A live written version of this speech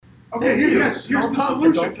Okay, here's the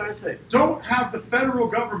solution. Say. Don't have the federal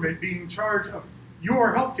government be in charge of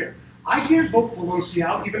your healthcare. I can't vote Pelosi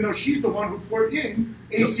out, even though she's the one who put in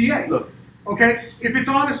ACA. Look. Okay? If it's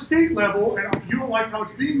on a state level and you don't like how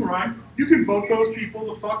it's being run, you can vote those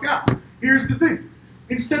people the fuck out. Here's the thing.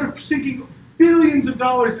 Instead of sinking billions of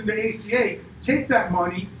dollars into ACA, take that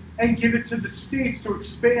money and give it to the states to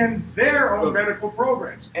expand their own medical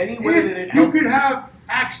programs. Any way that it you helps. could have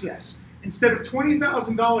access, instead of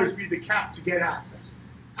 $20,000 be the cap to get access.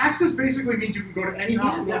 Access basically means you can go to any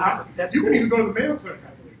hospital. You can even go to the Mayo Clinic, I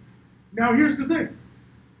believe. Now, here's the thing.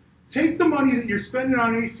 Take the money that you're spending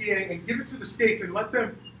on ACA and give it to the states and let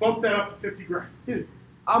them bump that up to 50 grand. Dude,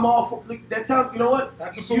 I'm all for that's how, you know what?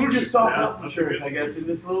 That's a solution. You just solve health insurance, I guess, in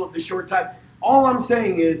this short time. All I'm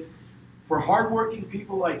saying is, for hardworking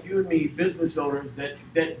people like you and me, business owners that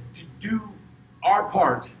do our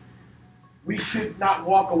part, we should not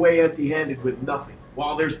walk away empty-handed with nothing.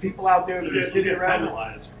 While there's people out there that are sitting around.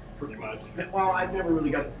 Penalized, pretty much. Well, I've never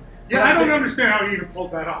really got. Yeah, I don't understand how you even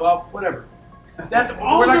pulled that off. Well, whatever. That's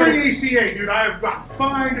all during ACA, dude. I have got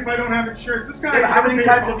fined if I don't have insurance. This guy. Yeah, how many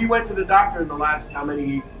times have you went to the doctor in the last how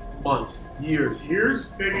many months, years?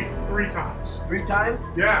 Years, maybe 3 times. 3 times?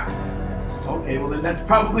 Yeah. Okay, well then that's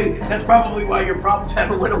probably why your problems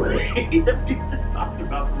haven't went away. We've been talking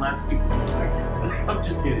about the last few months. I'm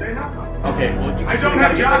just kidding. They have them. Okay, well I don't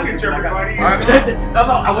have jackets, everybody. All right. No,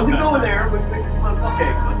 I wasn't going there.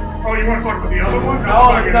 Okay. Oh, you want to talk about the other one? No,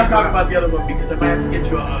 let's not talk about the other one because I might have to get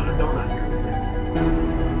you a donut here in a second.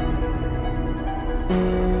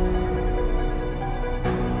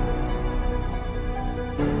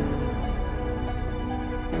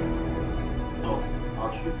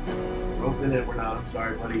 Oh, shoot. We're open and we're not. I'm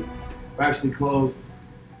sorry, buddy. We're actually closed.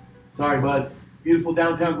 Sorry, bud. Beautiful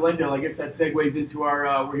downtown Glendale. I guess that segues into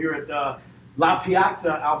our, we're here at La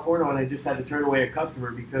Piazza Al Forno, and I just had to turn away a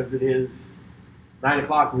customer because it is 9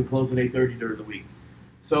 o'clock and we close at 8:30 during the week.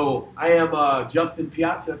 So I am Justin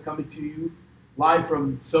Piazza coming to you live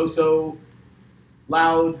from So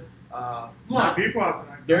Loud. A lot of people out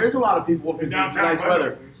tonight. There is a lot of people because it's nice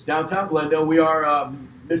weather. Downtown Glendale. We are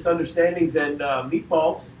Misunderstandings and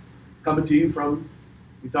Meatballs coming to you from,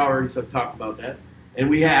 we've already talked about that. And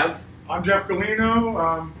we have... I'm Jeff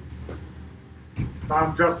Galino.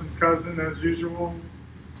 I'm Justin's cousin, as usual.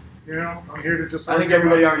 You know, I'm here to just argue. I think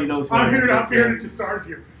everybody already knows who I'm here to just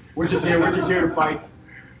argue. We're just here to fight.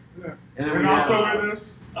 Yeah. And also with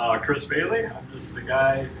us, Chris Bailey. I'm just the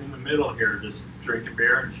guy in the middle here, just drinking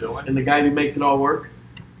beer and chilling. And the guy who makes it all work.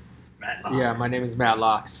 Matt Knox. Yeah, my name is Matt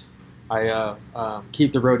Locks. I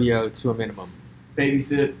keep the rodeo to a minimum.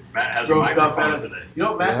 Babysit, Matt has throw a stuff at microphone us. today. You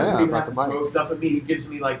know, Matt doesn't even have to the mic. throw stuff at me. He gives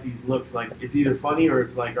me like these looks, like it's either funny or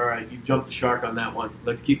it's like, all right, you jumped the shark on that one.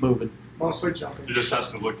 Let's keep moving. mostly jumping. He just has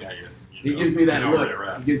to look at you. He gives me that you know where look. you're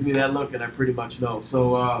at. He gives me that look, and I pretty much know.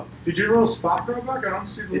 So Did your little spot grow back? I don't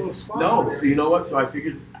see the little spot. no. there. So you know what? So I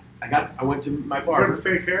figured I went to my You barber. got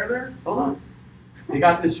fake hair there? Hold on. They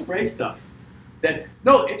got this spray stuff.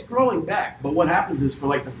 It's growing back. But what happens is for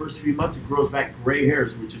like the first few months, it grows back gray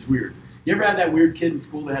hairs, which is weird. You ever had that weird kid in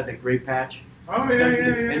school that had that gray patch? Oh, yeah.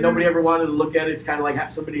 And nobody ever wanted to look at it. It's kind of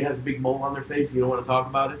like somebody has a big mole on their face and you don't want to talk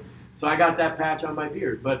about it. So I got that patch on my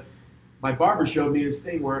beard. But my barber showed me this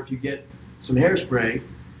thing where if you get some hairspray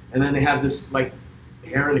and then they have this like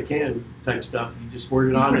hair in a can type stuff, you just squirt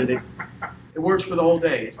it on and it works for the whole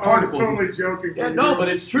day. It's I was particle. totally joking. Yeah, no, but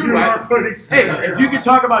it's true, You right? are putting Hey, stuff if you could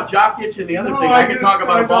talk about jock itch and the other thing, I could talk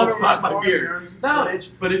about a bald I spot in thought it my was beard. funny. I was just No,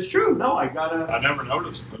 saying. but it's true. No, I gotta. I never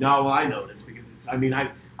noticed this. No, well, I noticed because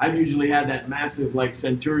I've usually had that massive like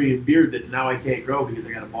centurion beard that now I can't grow because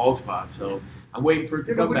I got a bald spot. So I'm waiting for it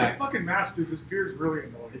to Yeah, but come with back. the fucking mask, dude, this beard's really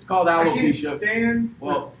annoying. It's called I can't alopecia. stand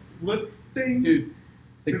Well, the flip thing. Dude,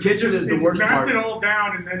 the 'Cause it kitchen just- is the worst It mats part. it all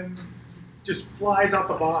down and then just flies out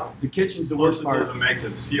the bottom. The kitchen's the Plus, worst it part. doesn't make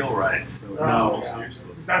it seal right, so it's Oh, almost yeah.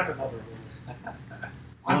 useless. That's another one.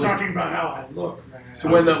 I'm talking about how I look, man. So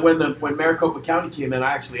when Maricopa County came in,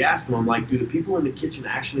 I actually asked them, I'm like, do the people in the kitchen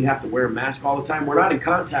actually have to wear a mask all the time? We're not in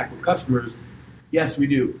contact with customers. Yes, we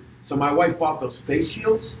do. So my wife bought those face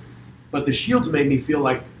shields, but the shields made me feel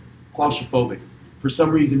like claustrophobic for some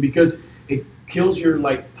reason because it kills your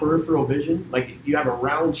like peripheral vision. Like you have a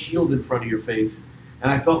round shield in front of your face,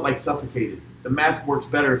 and I felt like suffocated. The mask works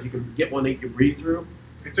better if you can get one that you can breathe through.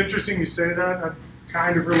 It's interesting you say that. I'm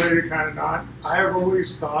kind of related, kind of not. I have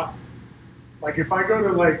always thought, like, if I go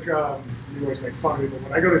to, like, you always make fun of me, but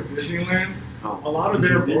when I go to Disneyland, a lot of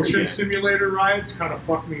their motion simulator rides kind of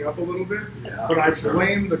fuck me up a little bit. Yeah, But I for sure.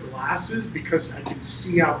 blame the glasses because I can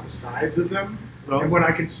see out the sides of them. Well, And when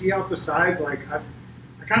I can see out the sides, like, I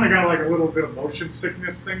kind of got, like, a little bit of motion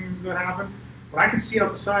sickness things that happen. when I can see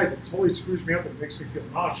out the sides, it totally screws me up and makes me feel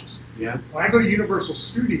nauseous. Yeah. When I go to Universal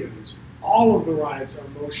Studios, all of the rides are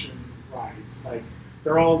motion rides. Like,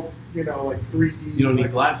 they're all, like 3D. You don't need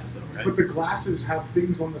like, glasses though, right? But the glasses have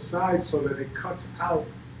things on the side so that it cuts out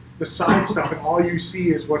the side stuff, and all you see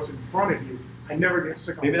is what's in front of you. I never get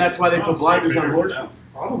sick on Maybe that's why they put blinders on horses.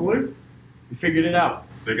 Probably. You figured it out.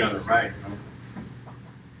 They got it right.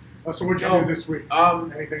 So what'd you do this week?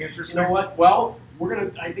 Anything interesting? You know what? Well,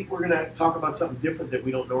 I think we're gonna talk about something different that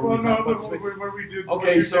we don't normally talk about. What do we do?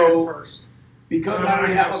 Okay, so first. because So I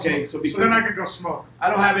already have then I can go smoke.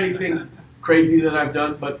 I don't have anything crazy that I've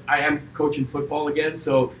done, but I am coaching football again.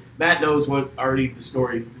 So Matt knows the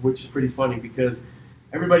story, which is pretty funny because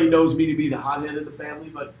everybody knows me to be the hothead of the family.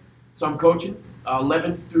 But so I'm coaching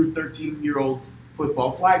 11 through 13-year-old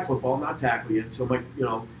football, flag football, not tackle yet. So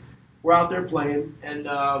we're out there playing, and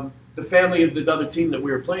the family of the other team that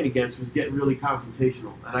we were playing against was getting really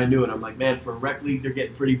confrontational, and I knew it. I'm like, man, for a rec league, they're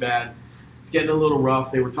getting pretty bad. It's getting a little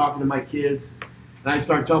rough. They were talking to my kids, and I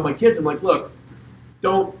started telling my kids, I'm like, look,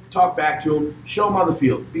 don't talk back to them. Show them on the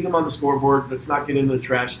field. Beat them on the scoreboard. Let's not get into the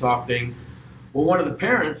trash talk thing. Well, one of the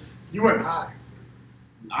parents... You went high.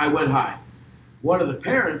 I went high. One of the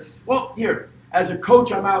parents... Well, here, as a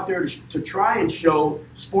coach, I'm out there to try and show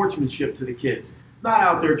sportsmanship to the kids. Not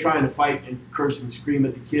out there trying to fight and curse and scream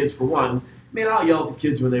at the kids, for one. I mean, I'll yell at the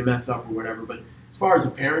kids when they mess up or whatever, but as far as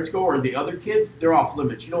the parents go or the other kids, they're off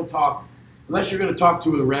limits. You don't talk... Unless you're going to talk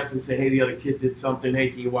to the ref and say, hey, the other kid did something. Hey,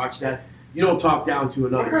 can you watch that? You don't talk down to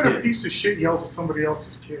another What kind kid. of piece of shit yells at somebody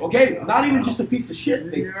else's kid? Okay, not even just a piece of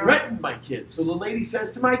shit. They Yeah. threatened my kid. So the lady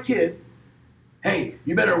says to my kid, hey,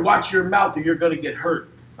 you better watch your mouth or you're going to get hurt.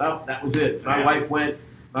 Well, that was it. My wife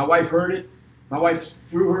heard it. My wife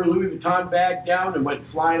threw her Louis Vuitton bag down and went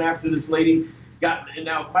flying after this lady. And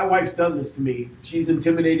now, my wife's done this to me. She's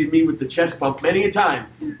intimidated me with the chest bump many a time.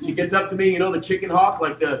 She gets up to me, the chicken hawk,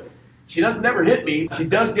 she doesn't never hit me. She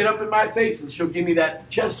does get up in my face and she'll give me that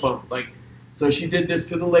chest bump. So she did this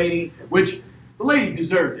to the lady, which the lady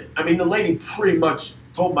deserved it. I mean, the lady pretty much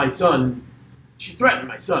told my son, she threatened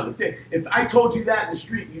my son. If I told you that in the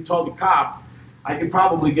street and you told the cop, I could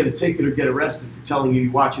probably get a ticket or get arrested for telling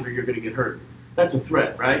you watch it or you're going to get hurt. That's a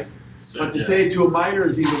threat, right? But to say it to a minor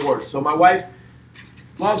is even worse. So my wife,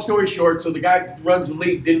 long story short, so the guy who runs the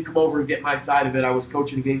league didn't come over and get my side of it. I was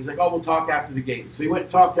coaching the game. He's like, oh, we'll talk after the game. So he went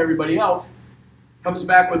and talked to everybody else. Comes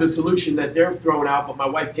back with a solution that they're throwing out, but my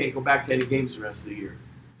wife can't go back to any games the rest of the year.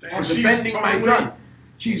 I'm defending my son.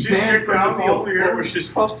 She's banned from the field. What was she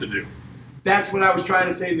supposed to do? That's what I was trying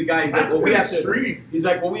to say to the guy. He's That's like, well, extreme.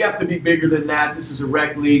 we have to be bigger than that. This is a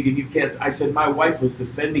rec league, and you can't. I said, my wife was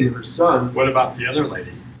defending her son. What about the other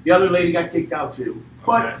lady? The other lady got kicked out too.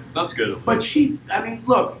 Okay, that's good. But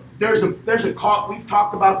look, there's a call. We've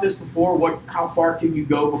talked about this before. How far can you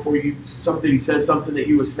go before somebody says something that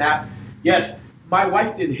you would snap? Yes, my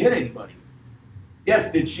wife didn't hit anybody.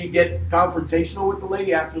 Yes, did she get confrontational with the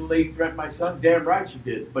lady after the lady threatened my son? Damn right she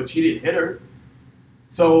did, but she didn't hit her.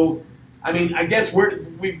 So, I mean, I guess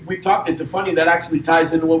we've talked. It's funny that actually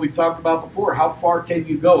ties into what we've talked about before. How far can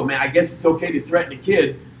you go? I mean, I guess it's okay to threaten a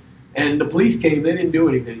kid. And the police came. They didn't do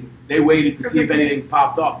anything. They waited to see if anything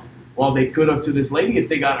popped up. Well, they could have to this lady if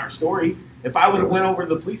they got our story. If I would have went over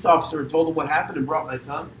to the police officer and told him what happened and brought my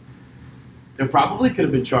son, there probably could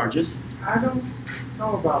have been charges. I don't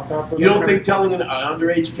know about that. But You don't think telling an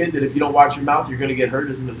underage kid that if you don't watch your mouth you're going to get hurt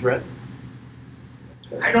isn't a threat?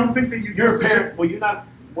 I don't think that You're a parent. Well, you're not.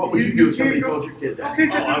 What would you do if somebody told your kid that? Okay,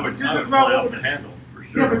 I would this is fly about off what the handle for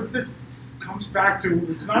sure. Yeah, but this comes back to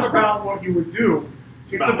it's not about what you would do.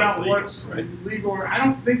 It's about what's legal. I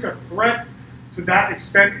don't think a threat to that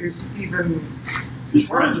extent is even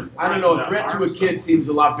chargeable. I don't know. A threat to a kid seems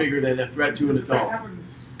a lot bigger than a threat to an That adult.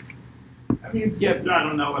 happens. I mean, Yeah, I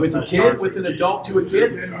don't know. with a kid, with an adult to a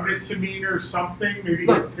kid. a misdemeanor or something, maybe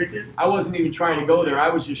Look, get a ticket. I wasn't even trying to go there. I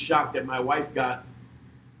was just shocked that my wife got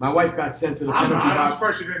sent to the penalty I'm box.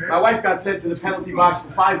 surprised you didn't. My wife got sent to the penalty box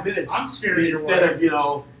for 5 minutes. I'm scared of your instead wife.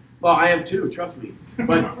 of well, I am too. Trust me.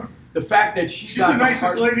 But the fact that She's got the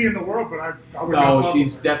nicest heart- lady in the world, but I would No, never fuck she's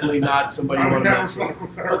with her. definitely not somebody I you would want to never mess with. fuck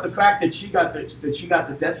with her. But the fact that she got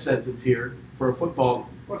the death sentence here for a football.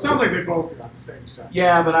 Well, it sounds like they both got the same sentence.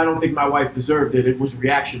 Yeah, but I don't think my wife deserved it. It was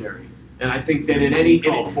reactionary, and I think that in any,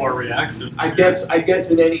 Call for reaction. I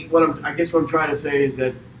guess in any what I'm trying to say is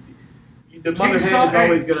that the mother hen is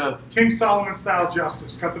always gonna. King Solomon style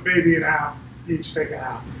justice. Cut the baby in half. Each take a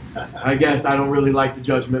half. I guess I don't really like the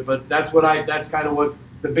judgment, but that's kind of what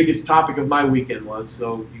the biggest topic of my weekend was.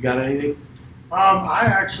 So you got anything? I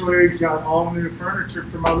actually got all new furniture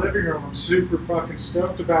for my living room. I'm super fucking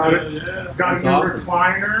stoked about it. Yeah. Got That's a new awesome.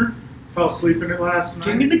 recliner Fell asleep in it last night.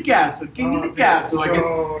 King of the castle, king of the castle. I guess.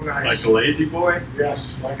 So nice. Like a lazy boy.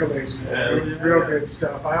 Yes, like a lazy boy. Yeah. Real good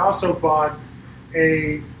stuff. I also bought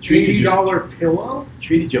a Treated $80 pillow.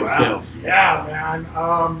 Treated yourself. Yeah,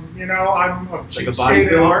 man. You know, I'm a Like a cheapskate body at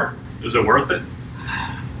pillow? heart. Is it worth it?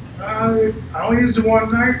 I only used it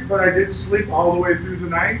one night, but I did sleep all the way through the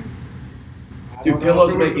night. I Dude, don't know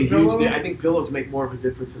pillows if it was make a the huge. pillow. I think pillows make more of a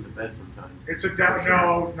difference in the bed sometimes. It's a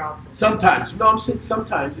no, not for Sometimes, no, I'm saying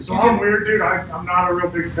sometimes. If So you I'm get- weird, dude. I'm not a real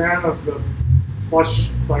big fan of the plush,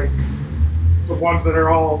 like the ones that are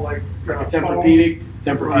all like Like a foam.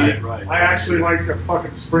 Tempur-Pedic. Right. I actually like a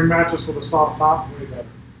fucking spring mattress with a soft top. Way better.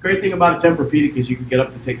 Great thing about a Tempur-Pedic is you can get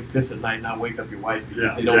up to take a piss at night and not wake up your wife because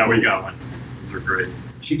Yeah, they don't yeah, we move. got one. Those are great.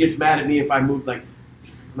 She gets mad at me if I move like,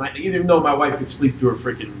 even though my wife could sleep through a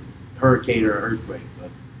freaking hurricane or earthquake. But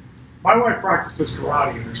My wife practices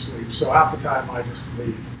karate in her sleep, so half the time I just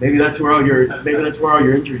sleep. maybe that's where all your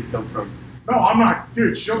injuries come from. No, I'm not,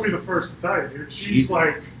 dude. She'll be the first to tell you, dude. She's Jesus.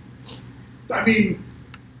 like, I mean,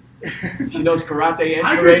 She knows karate and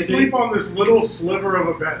I could karate. sleep on this little sliver of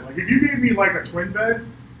a bed. Like if you gave me like a twin bed,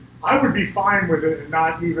 I would be fine with it and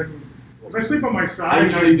not even. Because I sleep on my side. I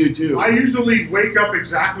usually do too. I usually wake up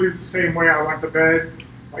exactly the same way I went to bed.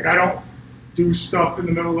 Like I don't do stuff in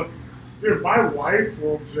the middle of. Dude, my wife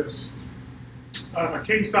will just. A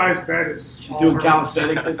king size bed is. She's all doing her-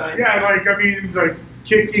 calisthenics at night. Yeah, like I mean, like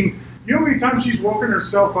kicking. You know how many times she's woken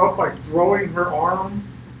herself up by throwing her arm,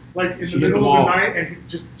 like in She the hit the middle of the wall. night, and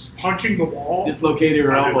just punching the wall. Dislocated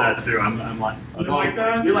her I do elbow. that too. I'm like, You like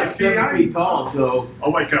that? You're like See, 7 feet tall, so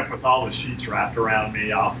I'll wake up with all the sheets wrapped around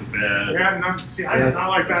me off the bed. Yeah, no, see, I Yes, did not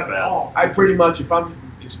like that that's at bad. all. I pretty much,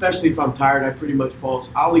 especially if I'm tired, I pretty much fall.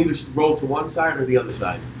 I'll either roll to one side or the other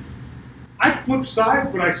side. I flip sides,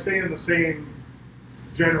 but I stay in the same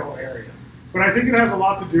general area. But I think it has a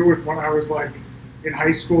lot to do with when I was like in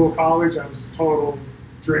high school, college. I was a total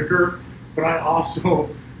drinker, but I also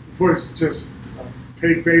was just a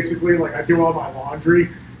pig, basically. Like I do all my laundry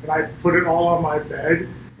and I put it all on my bed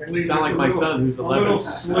and leave Sound just like a my little, son who's a 11. little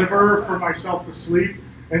sliver for myself to sleep.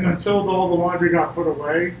 And until all the laundry got put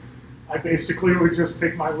away, I basically would just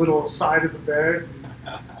take my little side of the bed.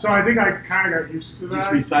 So I think I kind of got used to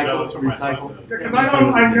that. Just recycle, that's what my son recycle. does. Because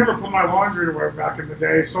I never put my laundry away back in the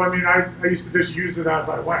day. So I mean, I used to just use it as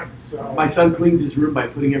I went. So My son cleans his room by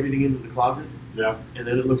putting everything into the closet, Yeah. and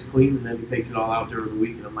then it looks clean, and then he takes it all out during the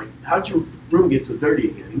week. And I'm like, how'd your room get so dirty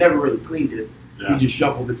again? He never really cleaned it. Yeah. He just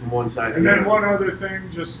shuffled it from one side to and the then other. one other thing,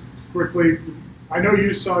 just quickly, I know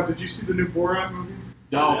you saw. Did you see the new Borat movie?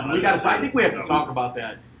 No, Yeah, we got. I think we have to no. talk about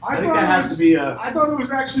that. I think thought that it has was- to be a. I thought it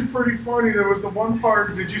was actually pretty funny. There was the one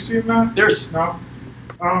part. Did you see it, Matt? There's. No.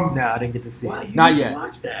 No, I didn't get to see Why, it. you Not need to yet.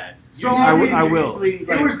 watch that. So, You I usually- will- I you will. usually, It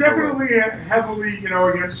like, was definitely heavily,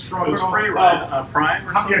 against Trump. It was and all. free, right? Prime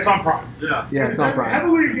or something? Yes, on Prime. Yeah. Yeah, it's not Prime.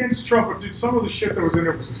 Heavily against Trump, but dude, some of the shit that was in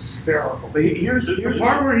it was hysterical. But here's The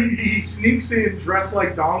part where he sneaks in dressed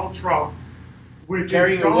like Donald Trump with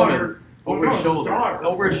Carrying his a daughter woman over no, his shoulder. daughter.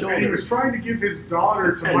 Over his And he shoulder. was trying to give his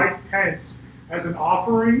daughter to Pence. Mike Pence as an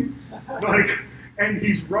offering, like, and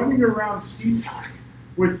he's running around CPAC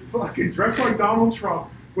with fucking dressed like Donald Trump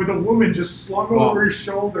with a woman just slung Wow. over his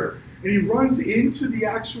shoulder, and he runs into the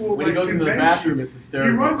actual When he goes into the convention. bathroom, it's He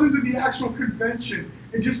hysterical. runs into the actual convention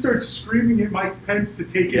and just starts screaming at Mike Pence to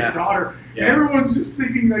take Yeah. his daughter. Yeah. And everyone's just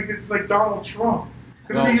thinking like it's like Donald Trump.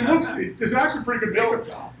 Because I mean, Well, there's actually a pretty good makeup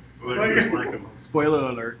job. Well, Like- just like him. Spoiler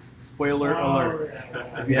alerts. Spoiler Oh, alerts.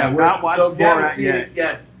 yeah. If you have not watched so if you haven't Borat seen yet, it,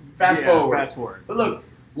 yeah, fast yeah, forward. Fast forward. But look,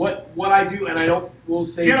 what I do, and I don't. We'll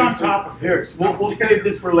save Get this on for, top of here. things. We'll save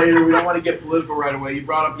this for later. We don't want to get political right away. You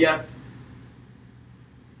brought up yes.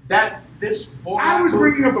 This Borat I was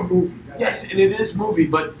movie- bringing up a movie. Yes, and it is movie,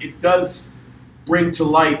 but it does bring to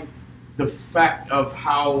light the fact of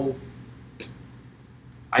how,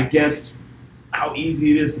 I guess, how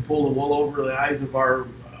easy it is to pull the wool over the eyes of our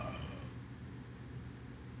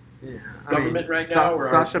Yeah. government right now. Or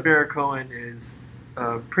our Sacha Baron Cohen is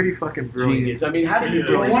pretty fucking brilliant. genius. I mean, how did he Yeah.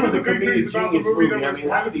 do this One for of the the big comedic things about the genius movie movie? that I was- mean,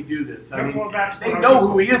 how did he do this? I No, mean, well, that's they what I was know just-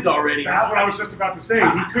 who he is already. That's How- what I was just about to say.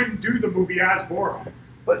 He couldn't do the movie as Borat.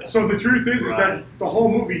 But So the truth is that Right. the whole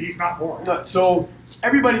movie he's not Borat, no, so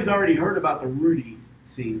everybody's already heard about the Rudy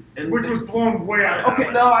scene, and which was blown way out. of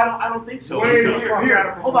okay. No, I don't think so. Way Because the fuck here, out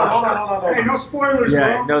of hold on. proportion. Hey, no spoilers,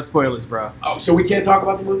 Yeah, bro. no spoilers, bro. Oh, so we can't talk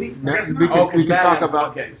about the movie? No, guess we not. can, Oh, 'cause we can Matt talk has- about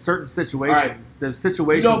okay. certain situations. There's You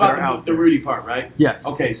situations know that about are out the there. Rudy part, right? Yes.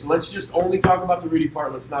 Okay, so let's just only talk about the Rudy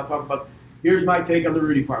part. Let's not talk about. Here's my take on the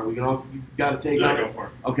Rudy part. We can all you got to take Yeah, on go it. for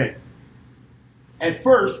it. Okay. At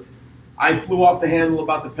first, I flew off the handle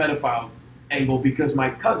about the pedophile angle because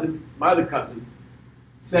my other cousin,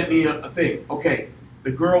 sent me a thing. Okay,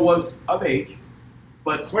 the girl was of age,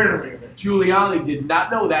 but Clearly of it. Giuliani did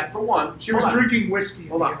not know that, for one. She was drinking whiskey.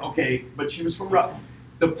 Hold on, okay, but she was from Russia.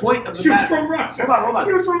 The point of the She was matter. from Russia. Hold on.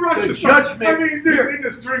 She was from Russia. The so, judgment. I mean, dude, they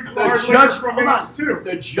just drink hard liquor from hold us on. too.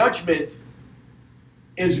 The judgment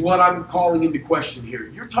is what I'm calling into question here.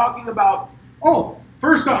 You're talking about. Oh,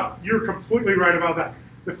 first off, you're completely right about that.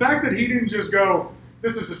 The fact that he didn't just go,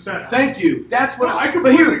 "This is a setup." Thank you. That's what Well, I But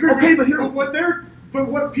completely here, agree. okay, but here. But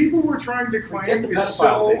what people were trying to Forget claim the is pedophile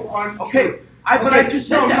so thing. untrue. Okay, but Okay, I just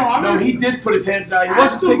said no, that. no, He did put his hands down. He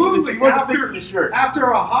wasn't fixing his, Absolutely. he wasn't fixing his shirt. After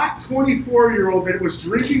a hot 24-year-old that was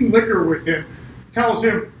drinking liquor with him tells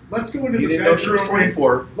him, "Let's go into He the didn't know she was bedroom.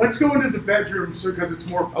 24. Let's go into the bedroom because it's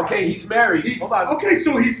more private." Okay, he's married. Hold on. Okay,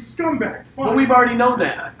 so he's a scumbag. Fine. But we've already known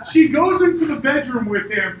that. She goes into the bedroom with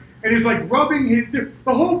him and is like rubbing his.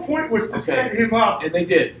 The whole point was to set him up, And they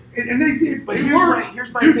did. and they did. But it here's worked.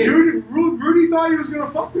 here's my Dude, thing. Rudy thought he was gonna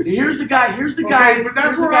fuck this. Here's chick. the guy. Here's the guy. Okay, but that's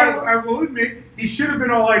here's the where guy. I will admit he should have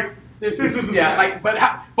been all like, This is is a yeah, setup. like, but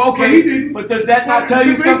okay, But he didn't. but does that But not tell to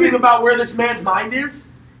you make something it- about where this man's mind is?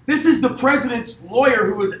 This is the president's lawyer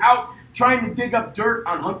who was out trying to dig up dirt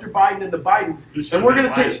on Hunter Biden and the Bidens, You should and we're be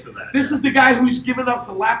going to wise take. to that. This is the guy who's given us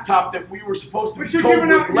a laptop that we were supposed to but be you're told giving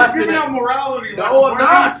was out, left you're in giving it. out morality No, lessons. I'm What if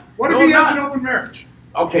not. What No, if he I'm has an not. open marriage?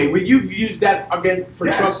 Okay, well you've used that again for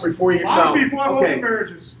Yes. Trump before you. A lot No, of people have okay. open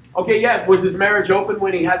marriages. Okay, yeah. Was his marriage open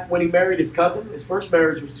when he married his cousin? His first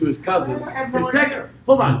marriage was to his cousin. I have no His second. idea.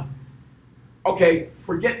 Hold on. Okay,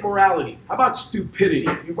 forget morality. How about stupidity?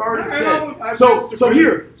 You've already I've said. said So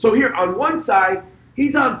stupidity. here on one side,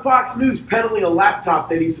 he's on Fox News peddling a laptop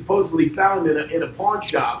that he supposedly found in a pawn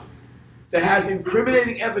shop that has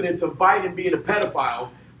incriminating evidence of Biden being a pedophile.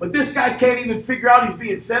 But this guy can't even figure out he's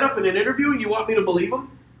being set up in an interview, and you want me to believe him?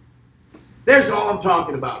 There's all I'm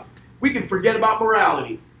talking about. We can forget about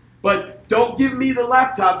morality. But don't give me the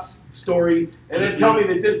laptop story and then tell me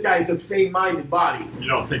that this guy's a sane-minded body. You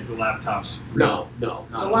don't think the laptop's No. The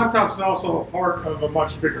laptop's also a part of a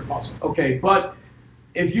much bigger puzzle. Okay, but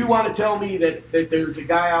if you want to tell me that there's a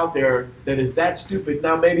guy out there that is that stupid,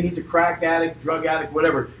 now maybe he's a crack addict, drug addict,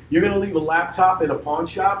 whatever, you're going to leave a laptop in a pawn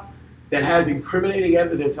shop that has incriminating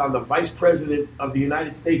evidence on the vice president of the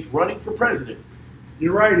United States running for president.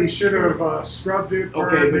 You're right. He should have scrubbed it.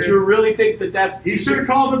 Okay, burned but it. you really think that that's... He should have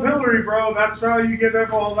called up Hillary, bro. That's how you get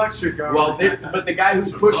all that shit going. Well, but the guy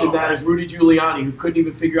who's pushing that is Rudy Giuliani, who couldn't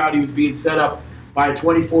even figure out he was being set up by a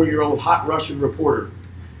 24-year-old hot Russian reporter.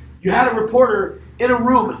 You had a reporter in a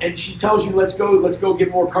room, and she tells you, let's go get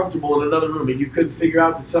more comfortable in another room, and you couldn't figure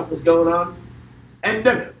out that something was going on? And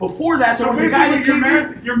then, before that, so there was a guy that basically,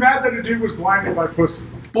 came in. you're mad that a dude was blinded by pussy.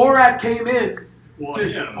 Borat came in. Well,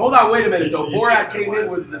 Hold on, wait a minute, though. You Borat should came have in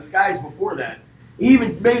with realized that. disguise before that. He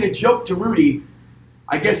even made a joke to Rudy.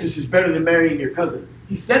 I guess this is better than marrying your cousin.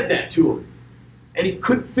 He said that to him, and he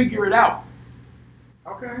couldn't figure it out.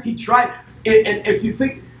 Okay. He tried, and if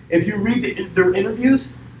you read their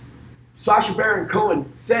interviews, Sacha Baron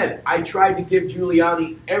Cohen said, "I tried to give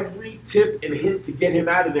Giuliani every tip and hint to get him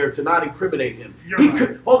out of there to not incriminate him." You're He right.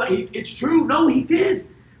 could. Hold on, it's true. No, he did.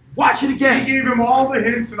 Watch it He again. gave him all the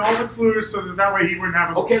hints and all the clues so that way he wouldn't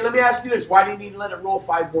have a... Okay, let me ask you this: why didn't he let it roll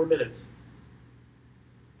 5 more minutes?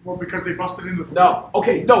 Well, because they busted into the... No.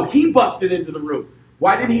 Okay, no, he busted into the room.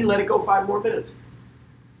 Why didn't he let it go 5 more minutes?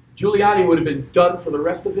 Giuliani would have been done for the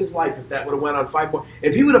rest of his life if that would have went on 5 more.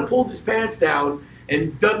 If he would have pulled his pants down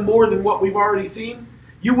and done more than what we've already seen,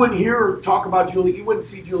 you wouldn't hear or talk about Giuliani. You wouldn't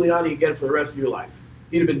see Giuliani again for the rest of your life.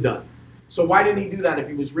 He'd have been done. So why didn't he do that if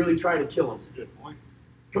he was really trying to kill him? Good point.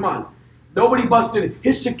 Come on. Nobody busted in.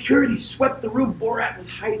 His security swept the room. Borat was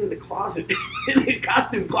hiding in the closet, in the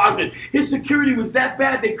costume closet. His security was that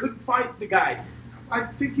bad they couldn't find the guy. I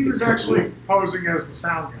think he was actually posing as the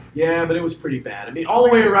sound guy. Yeah, but it was pretty bad. I mean, all the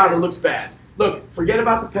way around, it looks bad. Look, forget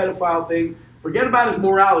about the pedophile thing. Forget about his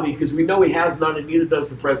morality, because we know he has none, and neither does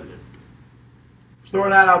the president. Throw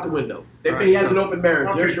that out the window. All right, He has so- an open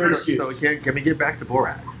marriage. Okay, There's your so- excuse. So can we get back to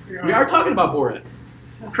Borat? We are talking about Borat.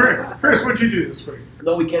 Chris, what'd you do this week?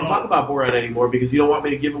 No, we can't talk about Borat anymore because you don't want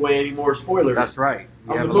me to give away any more spoilers. That's right.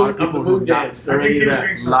 We Of have the a lot moon, of people of the who moon have not, dance I or think any he of was that.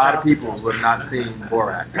 being a lot of sarcastic. people who have not seen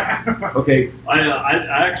Borat. Okay,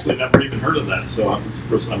 I actually never even heard of that, so it's the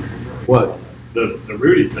first time hearing it. what? The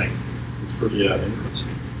Rudy thing is pretty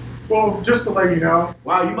interesting. Well, just to let you know,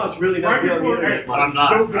 Wow, you must really not Right be on the before- internet much. I'm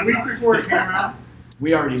not. the week before it came out,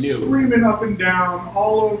 We already knew. screaming up and down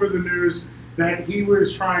all over the news that he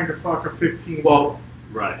was trying to fuck a 15. Well,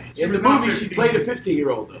 Right. She in the was not movie, she 15. played a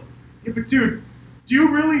 15-year-old, though. Yeah, but dude, do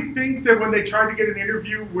you really think that when they tried to get an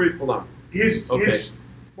interview with Hold on. his Okay.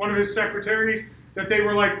 one of his secretaries, that they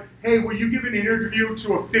were like, hey, will you give an interview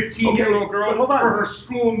to a 15-year-old Okay, girl but hold on. for her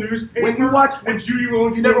school newspaper? When you watch, and Judy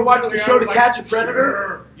Rose, you never watched the show To like, Catch a Predator?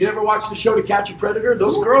 Sure. You never watched the show To Catch a Predator?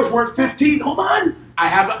 Those girls weren't 15. Hold on. I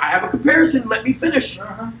have a comparison. Let me finish.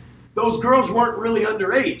 Uh-huh. Those girls weren't really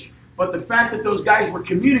underage. But the fact that those guys were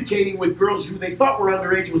communicating with girls who they thought were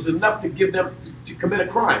underage was enough to give them to commit a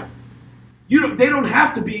crime. They don't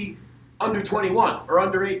have to be under 21 or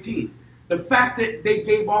under 18. The fact that they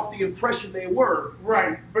gave off the impression they were.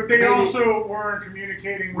 Right, but they also weren't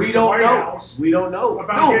communicating with We the don't White know. House We don't know.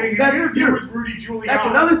 about getting an interview dude, with Rudy Giuliani. That's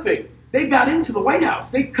another thing. They got into the White House.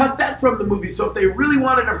 They cut that from the movie. So if they really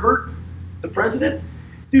wanted to hurt the president,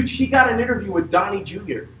 dude, she got an interview with Donnie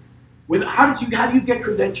Jr. How do you get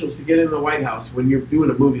credentials to get in the White House when you're doing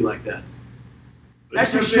a movie like that? That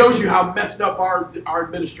just shows you how messed up our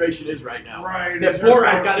administration is right now. Right. That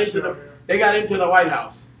Borat got into the White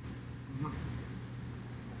House.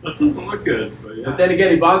 That doesn't look good, but yeah. But then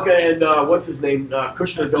again, Ivanka and what's his name,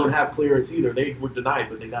 Kushner don't have clearance either. They were denied,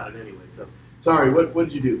 but they got it anyway. So sorry, what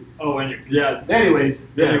did you do? Oh, and yeah. Anyways,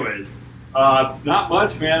 not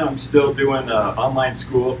much, man. I'm still doing online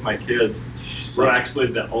school with my kids. We're actually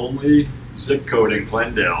the only zip code in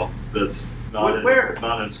Glendale that's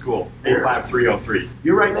not in school. 85303.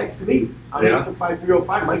 You're right next to me. I'm Yeah. at the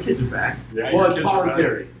 5305. My kids are back. Yeah, Well, your it's kids are back.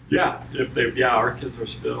 voluntary. Yeah, our kids are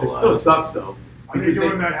still. It still sucks though. Are they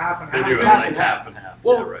doing that half and They half? do it Half like and half and half.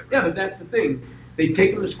 Well, yeah, right. yeah, but that's the thing. They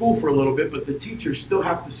take them to school for a little bit, but the teachers still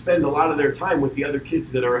have to spend a lot of their time with the other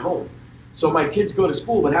kids that are at home. So my kids go to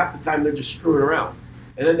school, but half the time they're just screwing around.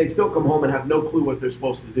 And then they still come home and have no clue what they're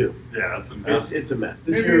supposed to do. Yeah, that's a mess. It's a mess.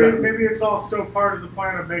 This year, Maybe it's all still part of the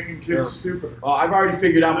plan of making kids stupider. well, I've already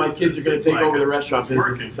figured out my It's- kids are going it's to take like over the it. restaurant It's business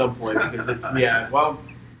working. at some point because it's well,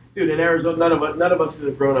 dude, in Arizona, none of us that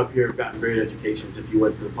have grown up here have gotten great educations. If you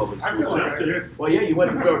went to the public I schools, feel like I did. well, yeah, you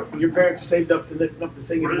went to go. Your parents saved up enough to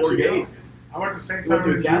sing Where in did you Borgate. go? I went to St. You went to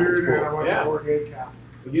a Simon Catholic Jude and I school, went yeah. to Borgate Catholic.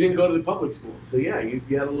 You didn't go to the public school, so yeah, you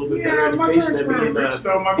had a little bit better Yeah, my education parents than were me and rich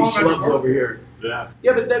though. My these mom had to schlubs work. over here. Yeah.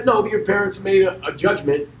 Yeah, but no, your parents made a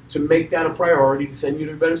judgment to make that a priority to send you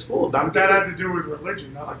to a better school. But that had to do with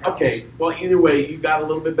religion, nothing else. Okay, well, either way, you got a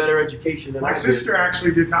little bit better education than My I sister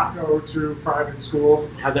actually did not go to private school.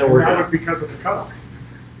 did. How'd that And work that was out? because of the cutoff.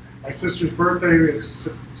 My sister's birthday is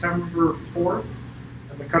September 4th,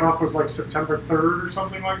 and the cutoff was like September 3rd or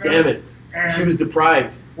something like that. Damn it. And, She was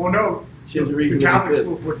deprived. well, no, She has a the reason to be Catholic pissed.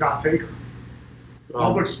 schools would not take her.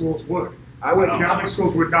 Public schools would. I went. Oh. Catholic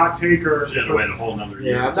schools would not take her. She had to wait a whole nother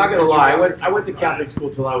year. Yeah, I'm not gonna lie. I went to Catholic school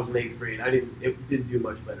till I was in 8th grade. It didn't do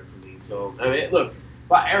much better for me. So I mean, look,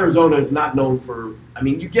 but Arizona is not known for. I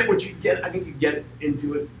mean, you get what you get. I think you get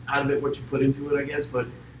into it out of it what you put into it. I guess, but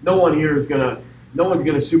no one here is gonna. No one's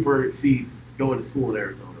gonna super exceed going to school in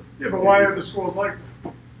Arizona. Yeah, but why are the schools like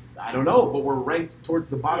that? I don't know, but we're ranked towards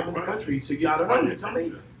the bottom of the country. So I don't know. You tell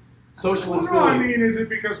me. Socialist. Well, no, I Philly. mean, is it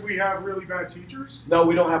because we have really bad teachers? No,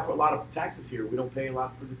 we don't have a lot of taxes here. We don't pay a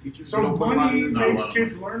lot for the teachers. We So don't put a lot money in- Not a makes lot of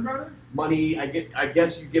kids learn better? money. I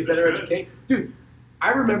guess you get better Good. education, dude.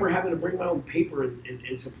 I remember having to bring my own paper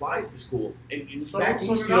and supplies to school. And So- back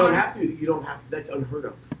so east, did you don't I. have to. You don't have. That's unheard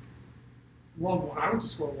of. Well, when I went to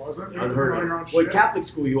school, it wasn't. You Unheard learn your own of. Well, shit. Catholic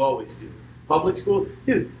school, you always do. Public school,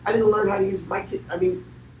 dude. I didn't learn how to use my kid. I mean,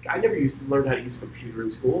 I never learned how to use a computer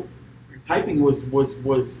in school. Typing was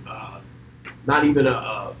not even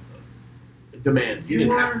a demand. You You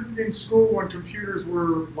didn't have. weren't in school when computers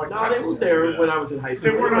were like No, they were necessary. there when I was in high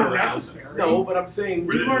school. They were not around. necessary. No, but I'm saying.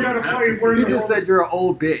 You learned how to play. Where You the just world- said you're an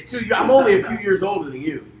old bitch. Dude, I'm only a few years older than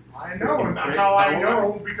you. I know, and that's how I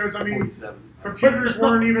know because I mean, 47. computers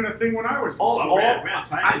weren't even a thing when I was. in All- school. We had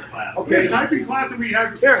typing class. We okay. had typing class and we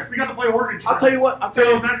Here. got to play organ. I'll tell you what. I'll tell What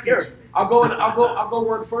you. was that Here, teaching me? I'll go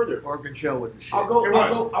one further. Organ show was a shit. I'll go. It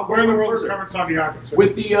was. I'll go Where in the one world is further. Carmen Sandiego? So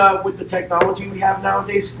With the technology we have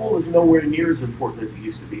nowadays, school is nowhere near as important as it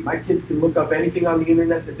used to be. My kids can look up anything on the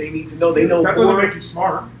internet that they need to know. They know. that doesn't more. make you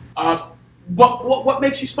smart. What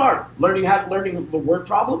makes you smart? Learning the word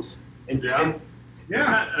problems and Yeah. and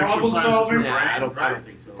Yeah, Exercises problem your solving. brain. yeah, I don't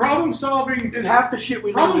think so. Problem solving. Dude, half the shit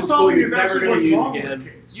we learned Problem in school solving you're is never actually going what's to use wrong again. with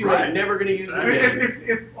kids. You're Right. never going to use it Exactly. again.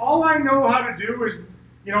 If all I know how to do is,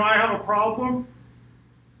 I have a problem.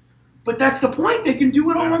 But that's the point. They can do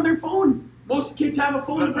it all on their phone. Most kids have a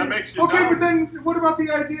phone. That makes you Okay, dumb. but then what about the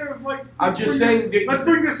idea of like? I'm let's just bring saying this- that- let's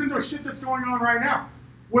bring this into shit that's going on right now.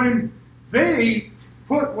 When they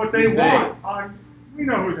put what they Who's they? want on, we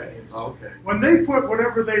know who they is. Okay. When they put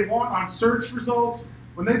whatever they want on search results,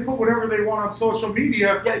 when they put whatever they want on social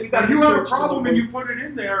media, Yeah, you got when you have a search problem the and you put it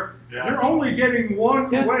in there, Yeah. you're only getting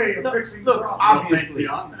one Yeah, way of look, fixing look, the problem. Well, think obviously.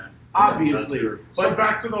 beyond that. obviously. So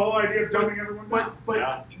back to the whole idea of dumbing everyone down.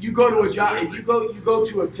 But you go to a job, and you go to you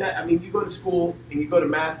go to school and you go to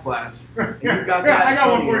math class, and you got that. I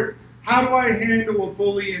got one for you. How do I handle a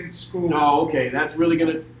bully in school? Oh, okay, that's really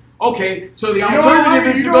gonna. Okay, so the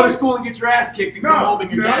alternative is to go to school and get your ass kicked and come home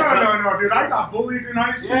and your dad. No, dude. I got bullied in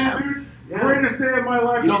high school, dude. Yeah. Greatest day of my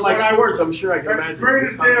life. You don't like sports, I'm sure I can imagine. The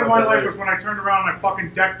greatest day of my life was when I turned around and I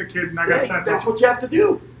fucking decked the kid and I got sent off. That's what you have to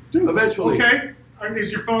do. Dude, eventually. Okay.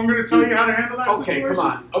 Is your phone going to tell you how to handle that situation? Okay, come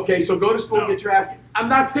on. Okay, so go to school and get your ass kicked. I'm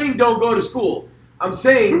not saying don't go to school. I'm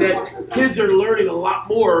saying that kids are learning a lot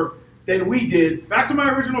more than we did. Back to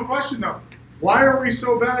my original question, though. Why are we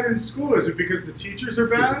so bad in school? Is it because the teachers are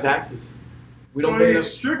bad? It's taxes. We So don't pay it's enough,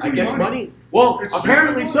 strictly I guess, money. money. Well, It's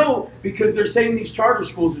apparently strictly so, because they're saying these charter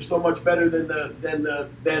schools are so much better than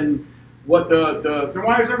what the. Then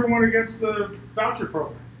why is everyone against the voucher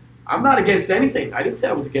program? I'm not against anything. I didn't say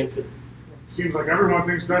I was against it. Seems like everyone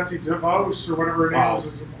thinks Betsy DeVos or whatever her name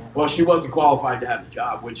is. Well, she wasn't qualified to have the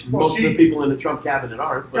job, which most of the people in the Trump cabinet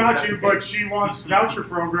aren't. Got you, but she wants voucher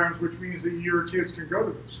programs, which means that your kids can go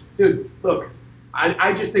to those. Dude, look,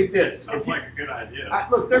 I just think this. Sounds like a good idea.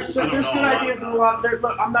 Look, there's good ideas and a lot.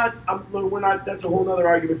 We're not. That's a whole other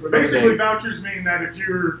argument for another Basically, day. vouchers mean that if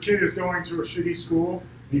your kid is going to a shitty school,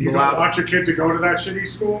 He's you allowed don't want your kid to go to that shitty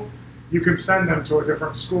school, you can send them to a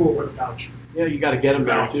different school with a voucher. Yeah, you got to get them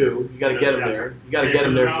there too. You got to get them there. You got to get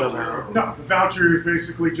them there somehow. No, the voucher is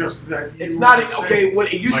basically just that. It's not okay.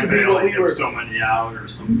 What it used Like to be, they what only we give were. so many out or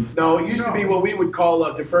something. No, it used to be what we would call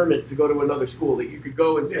a deferment to go to another school. That you could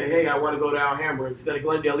go and say, "Hey, I want to go to Alhambra instead of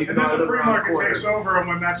Glendale." Even And though then I the live free around the market corner. takes over, and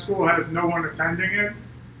when that school has no one attending it,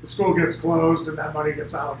 the school gets closed, and that money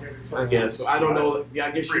gets allocated. I guess. So I don't know. Yeah,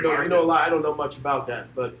 I guess Free you know. You market. know a lot. I don't know much about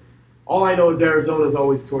that, but all I know is Arizona is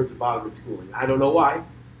always towards the bottom in schooling. I don't know why.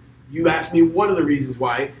 You asked me one of the reasons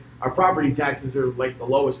why. Our property taxes are like the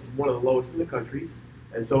lowest, one of the lowest in the countries,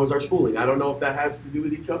 and so is our schooling. I don't know if that has to do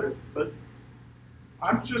with each other, but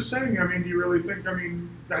I'm just saying. I mean, do you really think? I mean,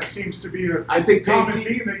 that seems to be a I think common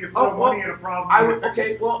paying theme that you throw money at a problem.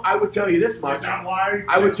 I would tell you this much. Is that why?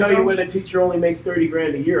 I would tell you when a teacher only makes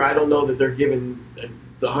 $30,000 a year, I don't know that they're giving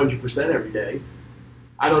the 100% every day.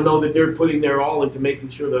 I don't know that they're putting their all into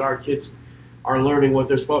making sure that our kids are learning what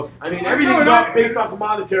they're supposed. I mean, everything's based off of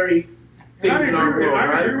monetary things in our world, right?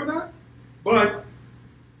 I agree with that. But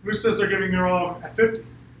who says they're giving their all at 50?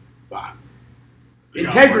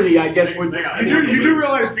 Integrity, I guess, would. You do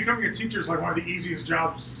realize becoming a teacher is like one of the easiest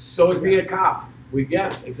jobs. So is being a cop.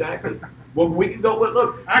 Exactly. Well, we can go.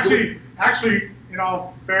 Look. Actually, in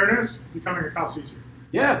all fairness, becoming a cop's easier.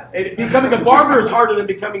 Yeah, and becoming a barber is harder than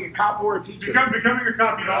becoming a cop or a teacher. Becoming a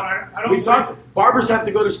cop, I don't. We've talked. Barbers have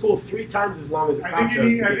to go to school 3 times as long as a cop does.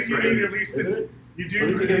 I think you need at least. You do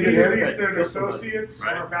need at least an associate's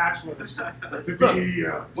or a bachelor's to be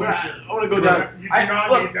a teacher. I want to go down. You do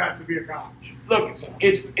not need that to be a cop. Look,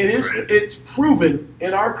 it's proven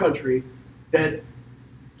in our country that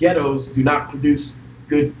ghettos do not produce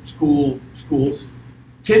good schools.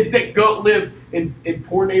 Kids that go live in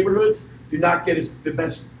poor neighborhoods do not get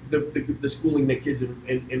the schooling that kids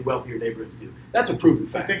in wealthier neighborhoods do. That's a proven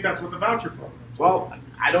fact. I think that's what the voucher program is. Well,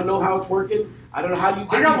 I don't know how it's working. I don't know how you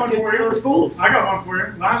I get got these one kids for to you. those schools. I got one for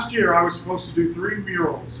you. Last year, I was supposed to do 3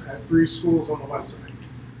 murals at 3 schools on the west side.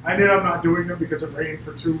 I ended up not doing them because it rained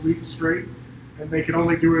for 2 weeks straight, and they could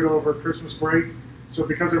only do it over Christmas break. So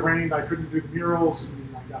because it rained, I couldn't do the murals,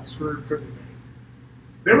 and I got screwed, couldn't pay.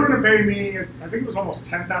 They were going to pay me, I think it was almost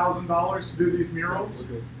 $10,000 to do these murals.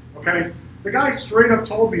 Okay? The guy straight up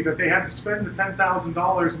told me that they had to spend the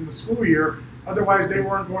 $10,000 in the school year, otherwise they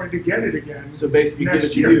weren't going to get it again. So basically, give it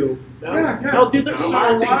next to year. you. No, Yeah. no, dude, there's a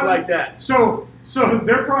lot of things like that. So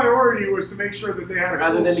their priority was to make sure that they had a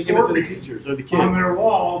Rather cool than to give it to the story teachers or the kids. on their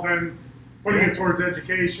wall than putting it towards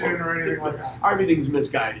education or anything like that. Everything's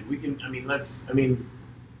misguided.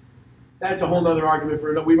 That's a whole other argument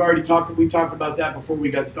for another. We talked about that before we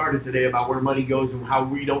got started today about where money goes and how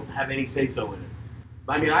we don't have any say so in it.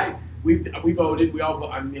 We voted.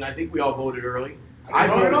 I think we all voted early. I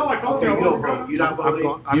voted all. I told you I Okay, wasn't vote. going. You not voted.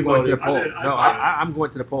 I'm going to the voted. poll. I'm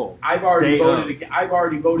going to the poll. I've already Day voted. I've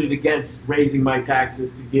already voted against raising my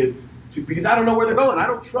taxes because I don't know where they're going. I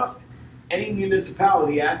don't trust any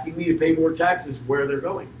municipality asking me to pay more taxes where they're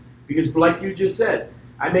going. Because, like you just said,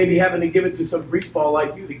 I may be having to give it to some greaseball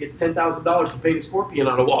like you that gets $10,000 to paint a scorpion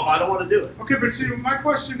on a wall. I don't want to do it. Okay, but see, my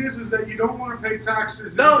question is that you don't want to pay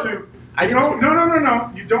taxes No, into. I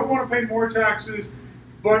No. You don't want to pay more taxes,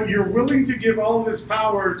 but you're willing to give all this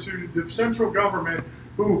power to the central government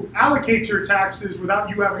who allocate your taxes without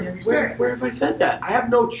you having any say. Where have I said that? I have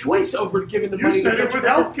no choice over giving the You money to said it central with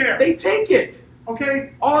government. healthcare. They take it.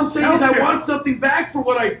 Okay. All I'm saying is I Healthcare. want something back for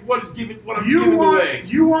what I'm giving away.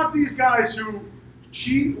 You want these guys who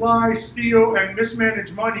cheat, lie, steal, and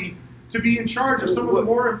mismanage money to be in charge of some of the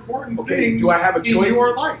more important things do I have a in choice?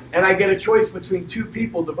 your life. And I get a choice between two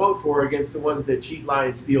people to vote for against the ones that cheat, lie,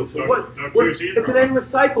 and steal. So Don't choose either. It's an endless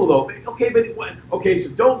cycle, though. Okay,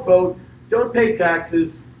 so don't vote, don't pay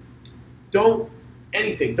taxes, don't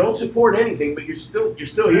anything, don't support anything. But you're still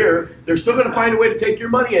here. They're still going to find a way to take your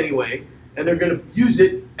money anyway, and they're going to use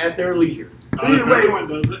it at their leisure. So either way, everyone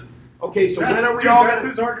does it. okay. So when are we Dude, all? that's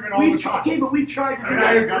his argument all the time. Okay, but we've tried to do And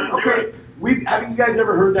I that. agree. Okay. Haven't you guys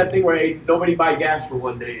ever heard that thing where hey, nobody buy gas for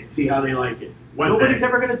one day and see how they like it? Nobody's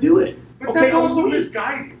ever going to do it. But that's also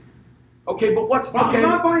misguided. Okay, but what's okay?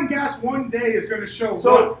 Not buying gas one day is going to show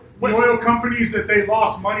So, what the oil companies that they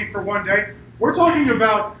lost money for one day. We're talking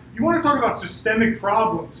about, you want to talk about systemic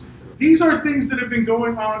problems. These are things that have been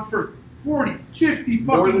going on for 40, 50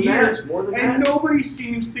 fucking years, and nobody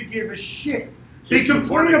seems to give a shit. They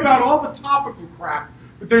complain about all the topical crap,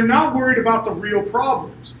 but they're not worried about the real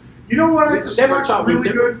problems. You know what I just watched really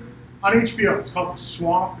good on HBO? It's called The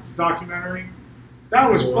Swamp. It's a documentary. That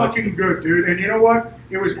was fucking good, dude. And you know what?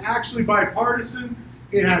 It was actually bipartisan.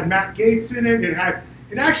 It had Matt Gaetz in it.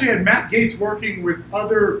 It actually had Matt Gaetz working with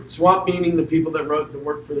other swamp, meaning the people that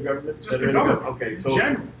work for the government. Just the government. Okay, so in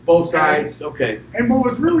general. both sides. Okay. And what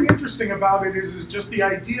was really interesting about it is just the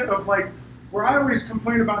idea of like where I always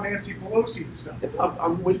complain about Nancy Pelosi and stuff.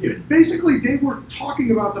 I'm with you. Basically, they were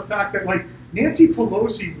talking about the fact that like Nancy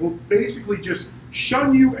Pelosi will basically just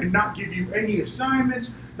shun you and not give you any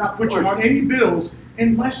assignments, not put you on any bills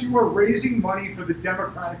unless you are raising money for the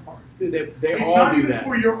Democratic Party. Dude, they It's all not do even that.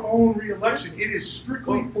 for your own reelection. It is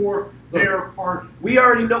strictly for their party. We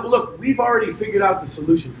already know. Look, we've already figured out the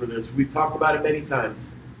solution for this. We've talked about it many times.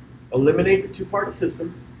 Eliminate the two-party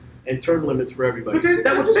system and term limits for everybody. But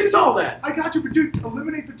that would fix all that. I got you, but dude,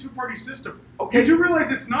 eliminate the two-party system. Okay. You do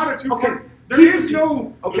realize it's not a two-party. Okay. There is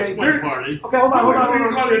no. Okay. It's one party. Okay, hold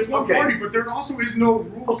on. It's one party, but there also is no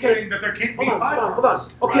rule saying that there can't be five Hold on.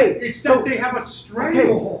 parties. Okay. Except they have a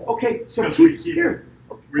stranglehold. Okay. So Because we keep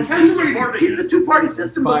keep the two-party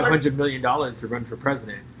system. $500 million to run for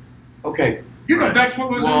president. Okay. You know, that's what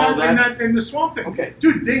was in the swamp thing. Okay.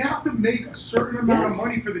 Dude, they have to make a certain amount of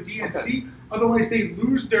money for the DNC, otherwise they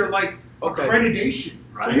lose their accreditation.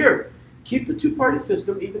 Right. So here, keep the two-party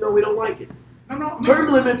system, even though we don't like it. No.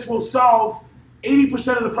 Term limits will solve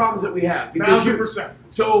 80% of the problems that we have. 1,000%.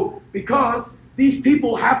 So because these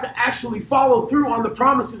people have to actually follow through on the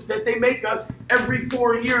promises that they make us every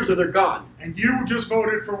 4 years or they're gone. And you just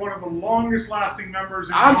voted for one of the longest-lasting members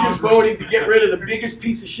in I'm Congress. just voting to get rid of the biggest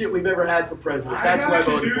piece of shit we've ever had for president. That's who I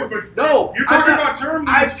voted for. No, you're talking about term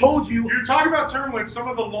limits. I've told you. You're talking about term limits. Some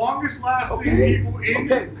of the longest-lasting people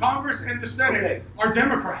in Congress and the Senate are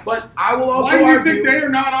Democrats. But I will also Why do you argue, think they are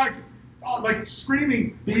not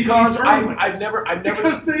screaming? Because I've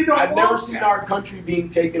never seen our country being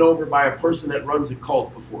taken over by a person that runs a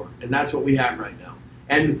cult before, and that's what we have right now.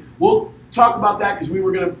 And we'll talk about that because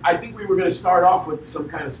I think we were gonna start off with some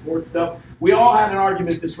kind of sports stuff. We all had an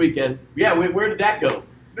argument this weekend. Yeah, where did that go?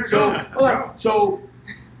 So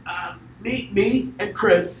me and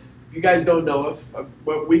Chris, if you guys don't know us,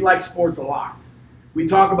 but we like sports a lot. We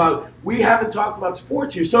haven't talked about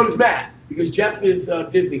sports here. So does Matt, because Jeff is a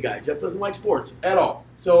Disney guy. Jeff doesn't like sports at all.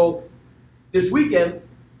 So this weekend,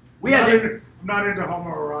 I'm not into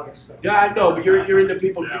homoerotic stuff. Yeah, I know, but you're into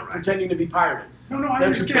people pretending to be pirates. No, I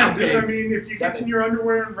understand, dude. I mean, if you get in your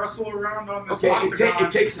underwear and wrestle around on this octagon,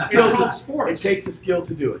 it takes a skill. It's called sports. It takes a skill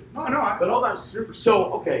to do it. No, but hold on. Super.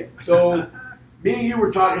 So me and you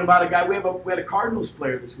were talking about a guy. We had a Cardinals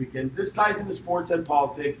player this weekend. This ties into sports and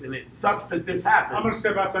politics, and it sucks that this happens. I'm gonna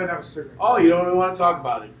step outside and have a cigarette. Oh, you don't even want to talk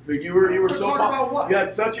about it. But you were so. Talk about what? You had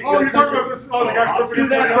such a. You're talking about this. Oh, the guy Let's do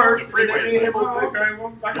that first. And then me and him will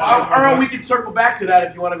or we can circle back to that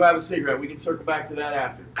if you want to go have a cigarette. We can circle back to that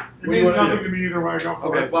after. It means nothing to me either way. Go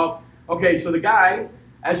for it. So the guy,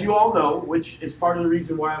 as you all know, which is part of the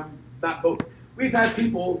reason why I'm not voting. We've had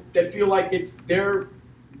people that feel like it's their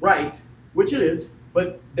right, which it is,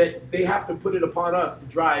 but that they have to put it upon us to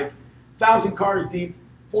drive 1,000 cars deep,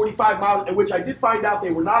 45 miles, in which I did find out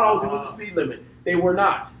they were not all doing the speed limit. They were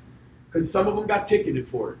not, because some of them got ticketed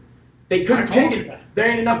for it. They couldn't ticket that. There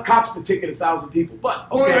ain't enough cops to ticket 1,000 people. But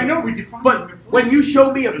well, I know we defined. But when you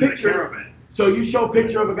show me a picture, so you show a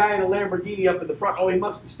picture of a guy in a Lamborghini up in the front. Oh, he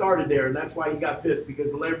must have started there, and that's why he got pissed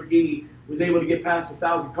because the Lamborghini was able to get past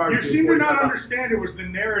 1,000 cars. You seem to not understand. It was the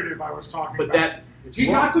narrative I was talking about. He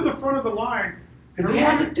got to the front of the line. Because he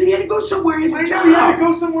had to go somewhere. I know he had to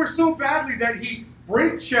go somewhere so badly that he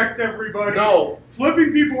brake checked everybody,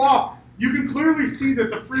 flipping people off. You can clearly see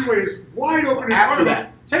that the freeway is wide open in After front of that.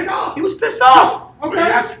 him. Take off. He was pissed off.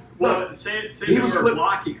 Okay. Well, say He they was were flip-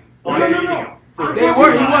 blocking him. No. I'm They talking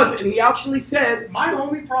were. He about- was, and he actually said My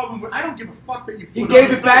only problem with I don't give a fuck that you. he flip gave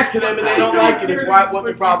off it the back side. to them, and they I don't like it. care Is that why you what the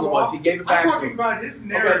flip problem people was. off. He gave it back I'm to talking them. about his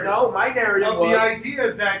narrative. Okay, no, my narrative of was the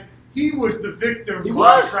idea that he was the victim. he of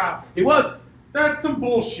was. traffic. He was. That's some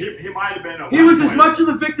bullshit. He might have been. He was as much of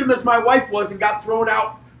the victim as my wife was, and got thrown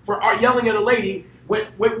out for yelling at a lady when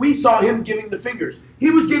we saw him giving the fingers. He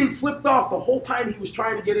was getting flipped off the whole time he was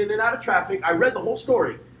trying to get in and out of traffic. I read the whole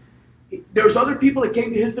story. There's other people that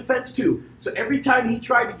came to his defense too. So every time he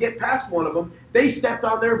tried to get past one of them, they stepped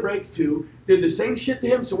on their brakes too, did the same shit to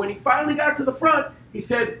him. So when he finally got to the front, he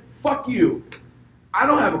said, "Fuck you. I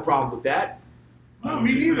don't have a problem with that." No,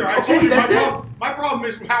 me neither. I Okay, told you that's it. my problem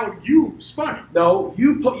is how you spun it. No,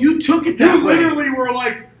 you took it You that way. literally were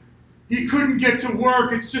like, he couldn't get to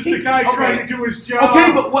work. It's just the guy Okay. trying to do his job.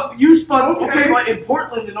 Okay, but what you spun? Okay, Okay. but in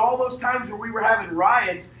Portland and all those times where we were having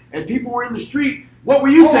riots and people were in the street, what were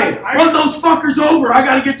you saying? Run those fuckers over! I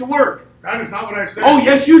got to get to work. That is not what I said. Oh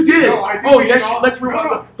yes, you did. No, I think Oh we yes, all- let's no,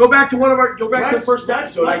 rewind. no. Go back to one of our. Go back to the Let's- first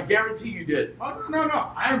let's- episode. let's- I guarantee you did. Oh, no.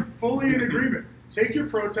 I am fully in agreement. Take your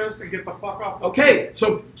protest and get the fuck off. Okay,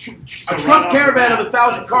 so So a right Trump off the caravan bat, of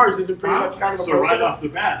 1,000 that's cars isn't pretty much kind of a So right protest. off the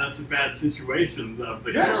bat, that's a bad situation of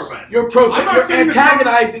the Yes. caravan. You're I'm not saying that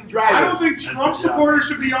antagonizing drivers. I don't think Trump supporters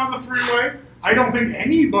should be on the freeway. I don't think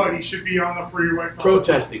anybody should be on the freeway.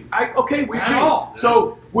 Protesting. Okay, we At agree. all.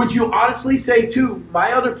 So would you honestly say too?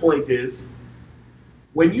 My other point is,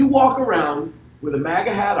 when you walk around with a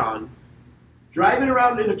MAGA hat on, driving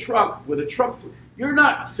around in a truck with a truck, you're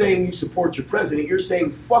not saying you support your president. You're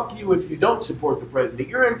saying fuck you if you don't support the president.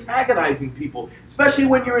 You're antagonizing people, especially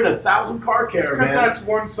when you're in a 1,000-car caravan. Because that's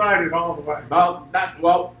one-sided all the way.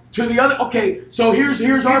 Well, to the other. Okay, so here's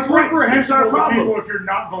our It's point. Here's our reprehensible to problem. people if you're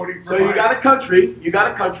not voting for So you Biden.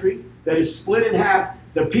 got a country that is split in half.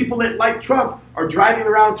 The people that like Trump are driving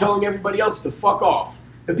around telling everybody else to fuck off.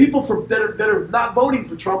 The people that are not voting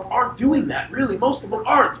for Trump aren't doing that. Really, most of them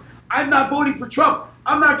aren't. I'm not voting for Trump.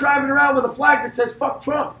 I'm not driving around with a flag that says fuck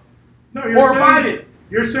Trump No, or Biden.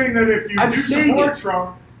 You're saying that if you I'm do saying support it.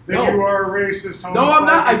 Trump, then No. you are a racist. No, I'm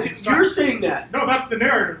not. homophobic, You're saying that. No, that's the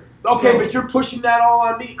narrative. Okay, So- but you're pushing that all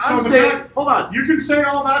on me. I'm So the saying, guy- hold on. You can say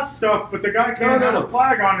all that stuff, but the guy can't No. have a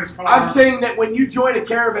flag on his car. I'm saying that when you join a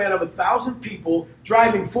caravan of 1,000 people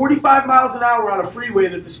driving 45 miles an hour on a freeway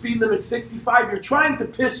that the speed limit's 65, you're trying to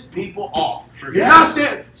piss people off. You're Yes. not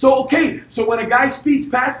there. So when a guy speeds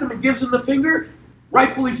past him and gives him the finger,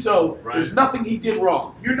 rightfully so. Right. There's nothing he did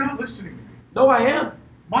wrong. You're not listening to me. No, I am.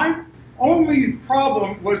 My only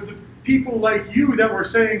problem was the people like you that were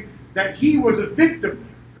saying that he was a victim.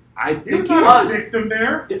 I He think was he not was. a victim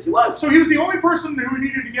there. Yes, he was. So he was the only person who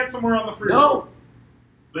needed to get somewhere on the freeway. No,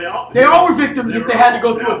 They all were victims if they had to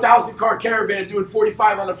go through a 1,000-car caravan doing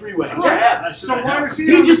 45 on the freeway. Right. Yeah. That So should've why happened. was he?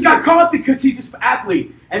 He on just the got news? caught because he's an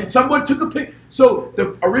athlete, and someone took a pic. So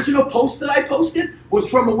the original post that I posted was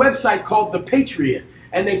from a website called The Patriot,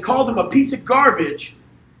 and they called him a piece of garbage.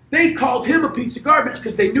 They called him a piece of garbage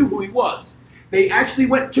because they knew who he was. They actually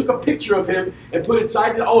went and took a picture of him and put it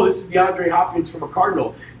side to, oh, this is DeAndre Hopkins from a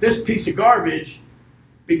Cardinal. This piece of garbage,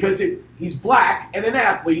 because he's black and an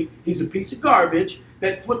athlete, he's a piece of garbage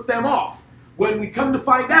that flipped them off. When we come to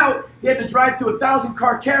find out, he had to drive through a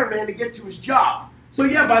 1,000-car caravan to get to his job. So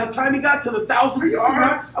yeah, by the time he got to the Are you 1,000-car,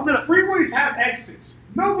 nuts? I'm gonna. Freeways have exits.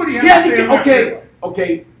 Nobody has Yeah, to stay on that freeway.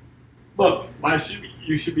 okay. Look,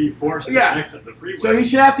 You should be forced to Yeah. exit the freeway. so he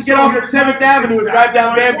should have to get So off you're at 7th not- Avenue and drive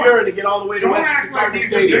down exactly Van my point. Buren to get all the way to Don't West act like Cardinal he's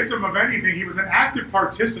a Stadium. victim of anything. He was an active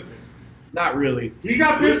participant. Not really. He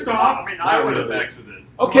got pissed off. I mean, I would have exited.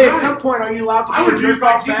 Okay, at would I. some point, are you allowed to I put would a use jerk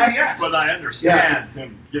my off back? GPS. But I understand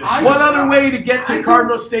him getting I- What pissed other off. way to get to I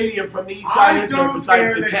Cardinal Stadium from the east side I is there don't besides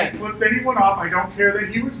care the that 10? he flipped anyone off. I don't care that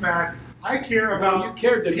he was mad. I care No, about you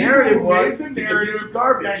cared. The people narrative who was made the he's a piece of narrative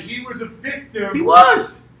garbage. that he was a victim. He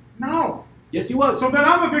was. No. Yes, he was. So then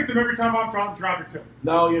I'm a victim every time I'm dropping traffic to him.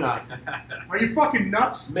 No, you're not. Are you fucking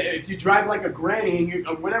nuts? If you drive like a granny and you,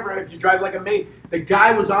 or whatever, if you drive like a maid, the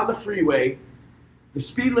guy was on the freeway. The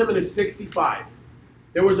speed limit is 65.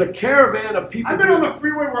 There was a caravan of people. I've been on the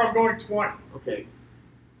freeway where I'm going 20. Okay.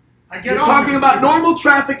 I get You're off talking at about 2. normal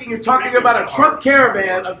traffic, and you're talking about a Trump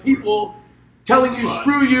caravan of people telling you, Right.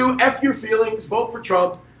 screw you, F your feelings, vote for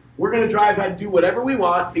Trump. We're going to drive and do whatever we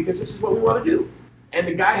want because this is what we want to do. And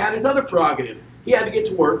the guy had his other prerogative. He had to get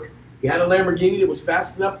to work. He had a Lamborghini that was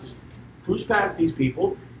fast enough to cruise past these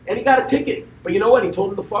people, and he got a ticket. But you know what? He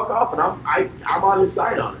told him to fuck off, and I'm on his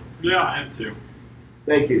side on it. Yeah, I am too.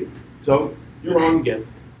 Thank you. So you're wrong again.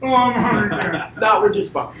 Oh, I'm hungry again. No, we're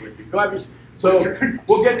just fucking with you. Go have your. So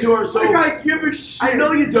we'll get to our. So I give a shit. I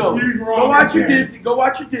know you don't. Go watch your Disney. Go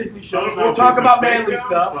watch your Disney shows. We'll talk about manly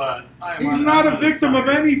stuff. He's not a victim of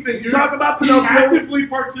anything. You talk about He Pinocchio. actively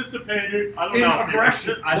participated I don't in know.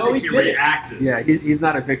 aggression. I No, think he he didn't. reacted. Yeah, he's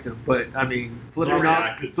not a victim, but I mean, flipping He it off.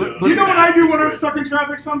 reacted to it. Do you know what I do when I'm stuck in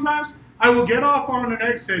traffic sometimes? I will get off on an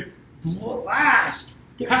exit, blast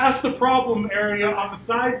past the problem area on the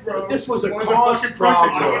side road. This was a or the caused fucking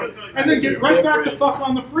frontage problem. road, and then This get is right back the different. fuck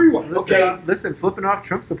on the freeway. Okay. Listen, flipping off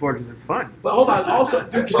Trump supporters is fun. But hold on. Also,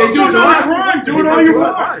 they It's do also it to not a us. crime. Do They it all you to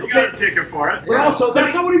us. want. You got a ticket for it. But also,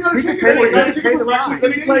 That's not what you got to He take can it pay for. the- You got to he can take it pay for the fine.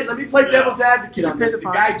 reckless let me play Yeah. devil's advocate on pay this. the The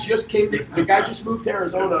fine. guy just came. The guy just moved to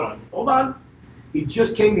Arizona. Hold on. He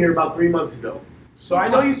just came here about 3 months ago. So I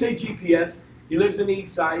know you say GPS. He lives in the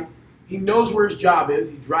east side. He knows where his job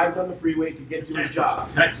is. He drives on the freeway to get to his job.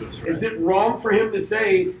 Texas, right? Is it wrong for him to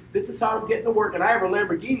say, this is how I'm getting to work, and I have a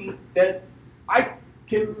Lamborghini that I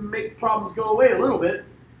can make problems go away a little bit?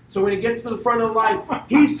 So when he gets to the front of the line,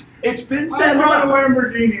 it's been said. I'm not a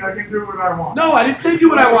Lamborghini. I can do what I want. No, I didn't say do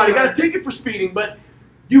what I want. You got a ticket for speeding, but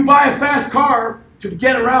you buy a fast car to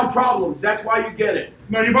get around problems. That's why you get it.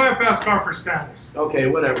 No, you buy a fast car for status. Okay,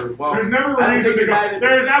 whatever. Well, There's never I a don't reason think to the guy go. that-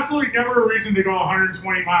 There is absolutely never a reason to go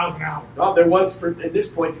 120 miles an hour. Well, there was at this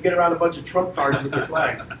point to get around a bunch of Trump cards with their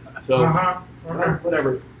flags. So, Okay.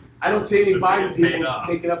 whatever. I don't see any Biden Paid people off.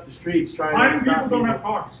 taking up the streets trying to Biden stop people don't have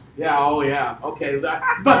cars. Yeah, oh yeah, okay.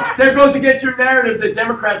 But there goes against your narrative that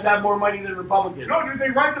Democrats have more money than Republicans. No, dude,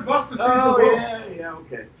 they ride the bus to save Oh the world. yeah,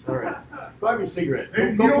 okay. All right. Go have your cigarette.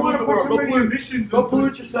 And Go you don't pollute want the to put world. too Go many pollute, emissions. go into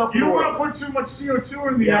pollute yourself. You in don't the want world. to put too much CO2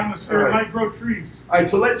 in the Yeah, atmosphere. all It right. might grow trees. All right,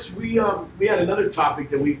 so we had another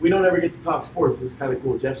topic that we don't ever get to talk sports. This is kind of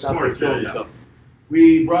cool. Jeff's out there Sports, killing yeah. himself.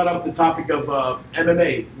 We brought up the topic of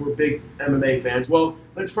MMA. We're big MMA fans. Well,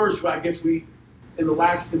 let's first, I guess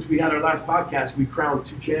since we had our last podcast, we crowned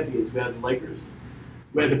 2 champions. We had the Lakers.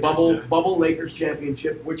 We had the bubble Lakers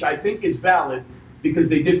championship, which I think is valid because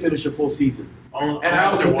they did finish a full season. And I I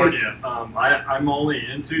have also to warn think- you, I'm only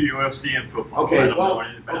into UFC and football. I Okay, don't well, know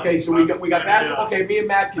anything about okay, so we got basketball. basketball. Okay, me and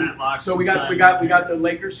Matt can. Matlock So we got the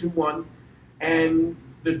Lakers who won, and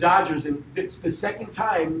the Dodgers, and it's the second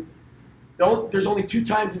time. There's only 2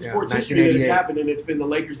 times in Yeah, sports history that it's 1988. happened, and it's been the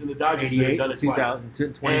Lakers and the Dodgers that have 88, done it twice. 2000,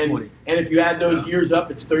 2020. And if you add those Yeah. years up,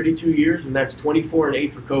 it's 32 years, and that's 24 and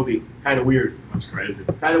 8 for Kobe. Kind of weird. That's crazy.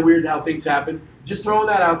 Kind of weird how things happen. Just throwing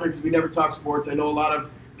that out there because we never talk sports. I know a lot of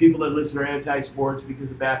people that listen are anti-sports because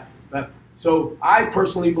of that. So I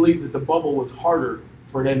personally believe that the bubble was harder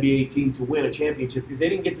for an NBA team to win a championship because they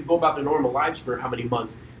didn't get to go about their normal lives for how many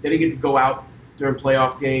months. They didn't get to go out during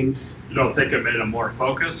playoff games. You don't think it made them more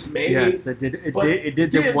focused? Maybe. Yes, it did. It But did. It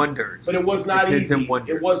did them did- wonders. But it was not It did easy. them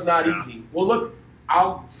wonders. It was not Yeah. easy. Well, look,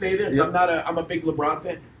 I'll say this: Yep. I'm a big LeBron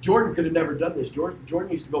fan. Jordan could have never done this. Jordan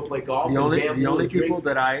used to go play golf. The and only gamble the only and drink. people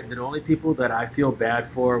that I feel bad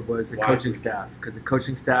for was the Why? coaching staff because the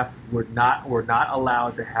coaching staff were not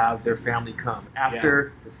allowed to have their family come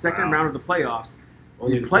after the second Wow. round of the playoffs.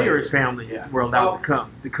 Only The players' families Yeah. were allowed Oh. to come.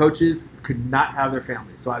 The coaches could not have their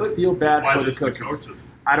families. So I But feel bad Why for the just the coaches. coaches?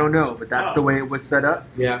 I don't know, but that's Oh. the way it was set up.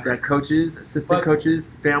 Yeah. That coaches, assistant But- coaches,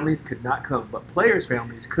 families could not come, but players'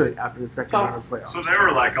 families could after the second Tough. round of playoffs. So they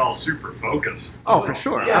were like all super focused. Oh, for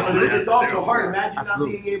sure. Yeah, but Absolutely. it's also hard. Imagine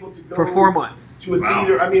Absolutely. not being able to go For 4 months. to a Wow.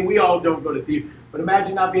 theater. I mean, we all don't go to theater, but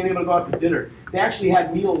imagine not being able to go out to dinner. They actually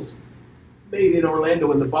had meals made in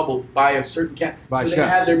Orlando in the bubble by a certain cat. By so they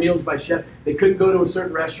chefs. had their meals by chef. They couldn't go to a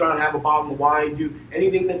certain restaurant, have a bottle of wine, do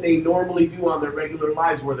anything that they normally do on their regular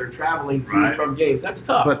lives where they're traveling to and Right. from games. That's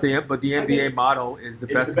tough. But the NBA model is the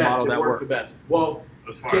It's best the best. model It that worked worked. the best. Well,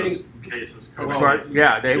 As far Getting- as cases, As COVID. far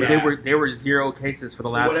Yeah, they Yeah. were 0 cases for the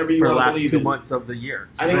For last whatever you wanna last believe 2 in. months of the year.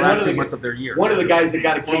 I think the one last of 2 the- months of their year. one of the guys that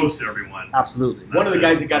got a Close case. to everyone. Absolutely. One of the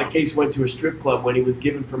That's guys that got a case went to a strip club when he was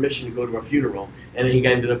given permission to go to a funeral, and then he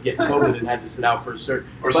ended up getting COVID and had to sit out for a certain.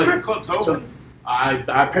 Or But- strip clubs open. So, I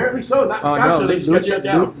apparently so. Not Oh Wisconsin, no, they just got shut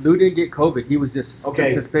down. Lou didn't get COVID. He was just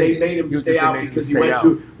Okay, suspended. they made him He was stay just out made him because he stay went out.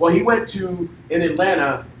 to. Well, he went to in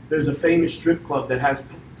Atlanta. There's a famous strip club that has,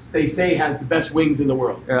 they say, has the best wings in the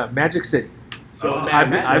world. Magic City. So Oh,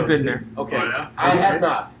 Matt I've knows been it. there. Okay, Oh, yeah? I have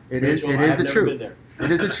not. It is. Rachel, It I is have the never truth. been there.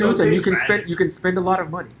 It is the So truth, and you it's can magic. spend a lot of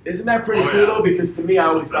money. Isn't that pretty Oh, cool yeah. though? Because to me, I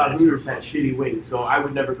always thought That is Hooters cool. had shitty wings, so I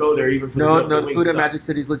would never go there even for No, the the wing food at stuff. Magic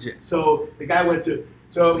City is legit. So the guy went to.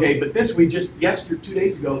 So okay, but this week, just 2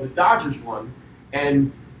 days ago, the Dodgers won,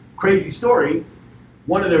 and crazy story.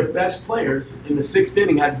 One of their best players in the 6th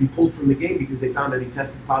inning had to be pulled from the game because they found that he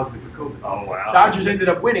tested positive for COVID. Oh, wow. Dodgers ended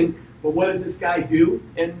up winning, but what does this guy do?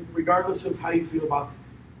 And regardless of how you feel about,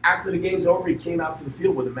 after the game's over, he came out to the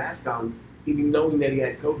field with a mask on, even knowing that he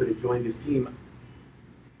had COVID and joined his team.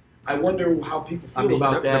 I wonder how people feel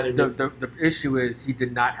about that. The issue is he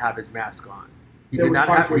did not have his mask on. He There did was not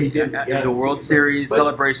parts have where he in didn't, the World yes. Series But-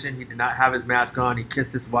 celebration. He did not have his mask on. He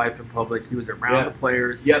kissed his wife in public. He was around Yeah. the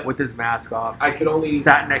players Yep. with his mask off. I could only.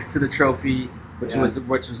 Sat next to the trophy, which Yeah. was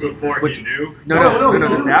Before he knew? No, No,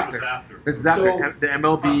 this is This after. was after. This is after So- the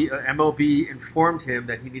MLB informed him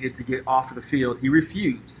that he needed to get off of the field. He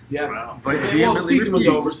refused, Yeah. Wow. but Well, the vehemently season was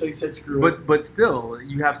refused. over, so he said screw it. But still,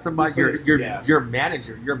 you have somebody. Yeah. Your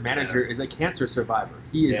manager. Your manager is a cancer survivor.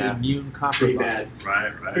 He is Yeah. immune Pretty bad. compromised.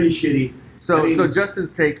 Right. Pretty shitty. So I mean- so Justin's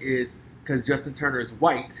take is because Justin Turner is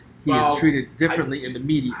white, he Well, is treated differently in the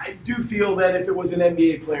media. I do feel that if it was an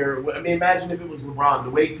NBA player, I mean, imagine if it was LeBron, the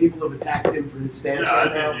way people have attacked him for his stance Yeah, I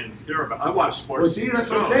right now. didn't even hear about it. I watched sports. Well, see, that's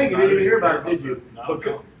what I'm shows. saying. You I didn't even hear about it, hear did you? No, But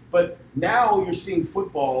no. But now you're seeing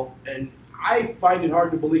football, and I find it hard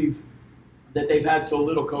to believe that they've had so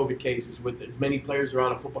little COVID cases with as many players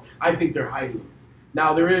around a football. I think they're hiding them.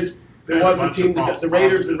 Now there They had was a a bunch team, of false the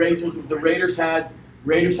positives.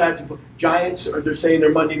 Raiders had some Giants. Or they're saying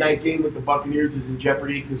their Monday night game with the Buccaneers is in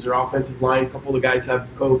jeopardy because their offensive line, a couple of guys have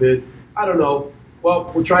COVID. I don't know.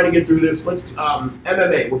 Well, we're trying to get through this. Let's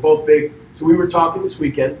MMA. We're both big, so we were talking this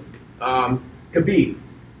weekend. Khabib.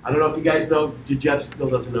 I don't know if you guys know. Jeff still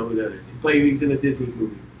doesn't know who that is. He's in a Disney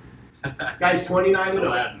movie. Guy's 29-0.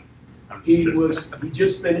 Aladdin. I'm just He kidding. he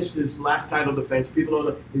just finished his last title defense. People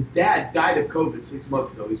don't know his dad died of COVID 6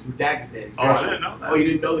 months ago. He's from Dagestan. He's Oh, I Russian. didn't know that. Oh, you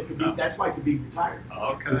didn't know that Khabib? No. That's why Khabib retired.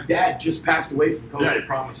 Oh, okay. His dad just passed away from COVID. Yeah, he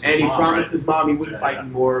promised his And he mom, promised right? his mom he wouldn't Yeah, fight yeah.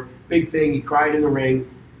 anymore. Big thing. He cried in the ring.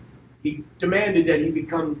 He demanded that he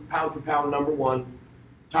become pound for pound number one,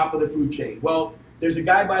 top of the food chain. Well, there's a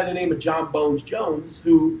guy by the name of John Bones Jones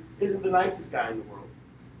who isn't the nicest guy in the world.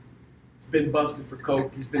 He's been busted for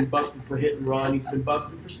coke. He's been busted for hit and run. He's been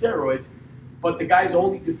busted for steroids. But the guy's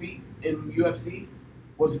only defeat in UFC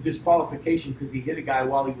was a disqualification because he hit a guy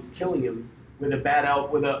while he was killing him with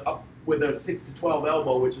with a 6 to 12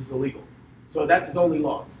 elbow, which is illegal. So that's his only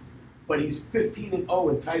loss. But he's 15-0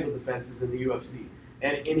 in title defenses in the UFC.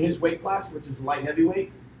 And in his weight class, which is light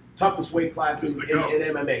heavyweight, toughest weight class He's in the GOAT.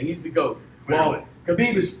 MMA. He's the GOAT. Clearly. Well,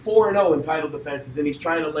 Khabib is 4-0 in title defenses, and he's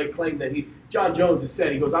trying to lay claim that John Jones has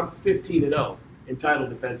said, he goes, I'm 15-0 in title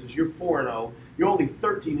defenses. You're 4-0. You're only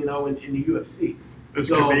 13-0 in the UFC. Is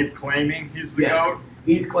So- Khabib claiming he's the Yes. GOAT?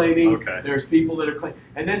 He's claiming. Okay. There's people that are claiming.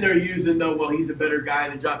 And then they're using, he's a better guy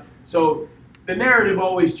than John. So the narrative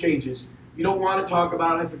always changes. You don't want to talk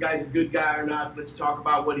about if a guy's a good guy or not. Let's talk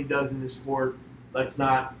about what he does in this sport. Let's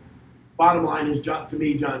not. Bottom line is, John,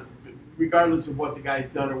 regardless of what the guy's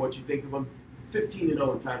done or what you think of him,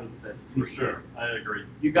 15-0 in title defenses. For sure. I agree.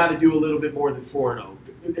 You got to do a little bit more than 4-0.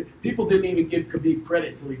 People didn't even give Khabib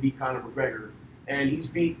credit until he beat Conor McGregor. And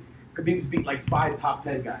Khabib's beat like 5 top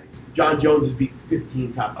 10 guys. John Jones has beat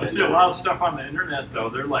 15 top 10 I see a lot of stuff on the internet, though.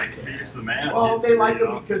 They're like, Khabib's the man. Well, He's they like you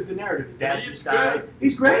him know. because the narrative. His dad He's just died. good.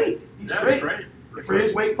 He's great. He's Yeah, great. it's great. For For sure.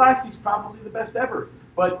 his weight class, he's probably the best ever.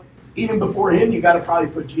 But even before him, you got to probably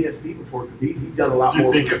put GSP before Khabib. He's done a lot Do you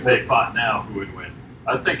more. think for if the they sport. fought now, who would win?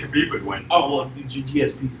 I think Khabib would win. Oh, well,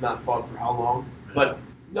 GSP's not fought for how long? But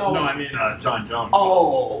no. No, I mean John Jones.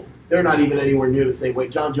 Oh, they're not even anywhere near the same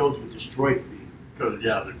weight. John Jones would destroy Khabib. 'Cause,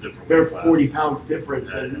 yeah, they're different. They're weight class. 40 pounds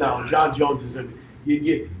difference. Yeah, And yeah, no, yeah. John Jones is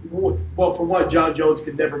well, for one, John Jones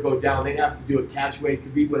could never go down. They'd have to do a catch weight.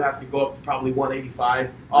 Khabib would have to go up to probably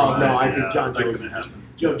 185. Oh, no, I Right, think yeah, John that Jones couldn't would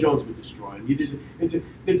happen. Jones would destroy him.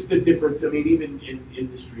 It's the difference. I mean, even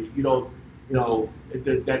in the street,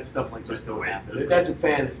 that stuff like Just that the don't weight happen. difference. That's a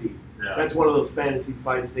fantasy. Yeah. That's one of those fantasy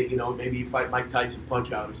fights that, maybe you fight Mike Tyson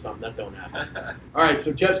punch out or something. That don't happen. All right,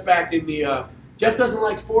 so Jeff's back in the. Jeff doesn't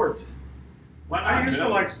like sports. Why I not? used to Yeah.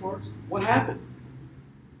 like sports. What happened?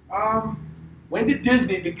 Um, When did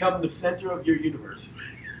Disney become the center of your universe?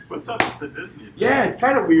 What's up with the Disney? thing? Yeah, it's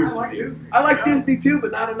kind of weird. I to like me. Disney. I like Yeah. Disney too,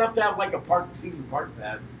 but not enough to have like a season park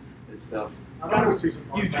pass and stuff. I like a season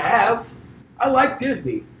You pass. have. I like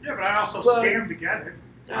Disney. Yeah, but I also Well- scammed to get it.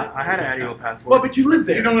 I had an annual pass. Well, but you live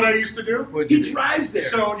there. You know what I used to do? What'd you He do? drives there.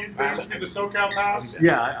 So they used to do the SoCal Pass,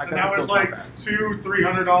 Yeah, I and got that the was SoCal like pass.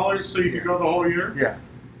 $200-300, so you could go the whole year. Yeah.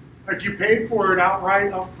 If you paid for it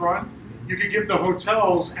outright up front, you could give the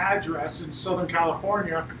hotel's address in Southern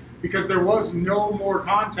California because there was no more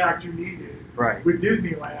contact you needed Right. with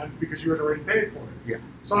Disneyland because you had already paid for it. Yeah.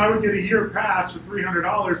 So I would get a year pass for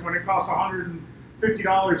 $300 when it costs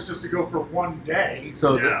 $150 just to go for one day.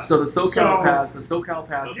 So Yeah. the SoCal So- pass, the SoCal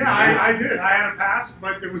pass. Yeah, I did. I had a pass,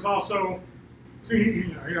 but it was also, but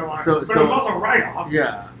it was So- also write-off.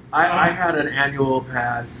 Yeah, I had an annual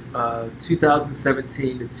pass,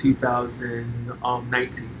 2017 to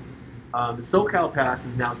 2019. The SoCal pass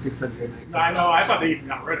is now $619. I know. I thought they even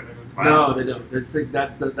got rid of it. No, they don't.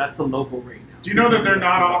 That's the local rate now. Do you know that they're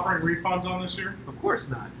not $600. offering refunds on this year? Of course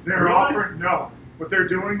not. They're offering no. What they're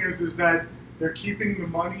doing is that they're keeping the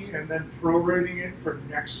money and then prorating it for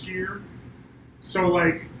next year. So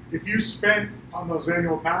like if you spent on those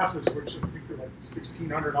annual passes, which I think are like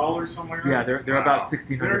 $1,600 somewhere. Yeah, they're about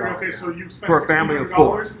 $1,600. Okay, so you spent for a family of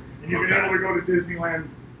 4, and you've been able to go to Disneyland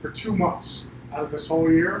for 2 months out of this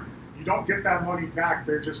whole year. You don't get that money back.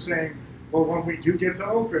 They're just saying, well, when we do get to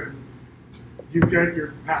open, you get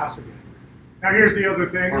your pass again. Now here's the other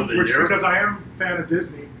thing, which because I am a fan of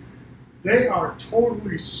Disney, they are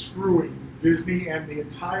totally screwing Disney and the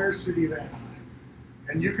entire city of Anaheim.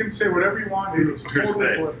 And you can say whatever you want, it is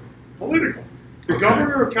totally political. The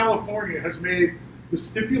governor of California has made the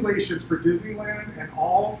stipulations for Disneyland and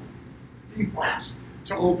all theme parks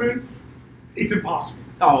to open. It's impossible.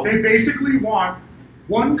 Oh. They basically want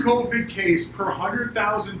 1 COVID case per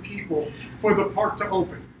 100,000 people for the park to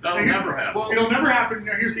open. That'll never happen. Well, it'll never happen.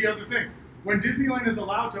 Now, here's the other thing. When Disneyland is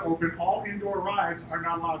allowed to open, all indoor rides are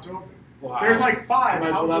not allowed to open. Wow. There's like 5 Might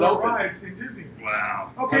as well not outdoor open. rides in Disneyland.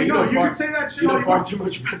 Wow. Okay, Hey, you no, know you far- can say that shit You all know you far want. too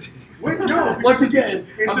much about this. Wait, no. Once because again,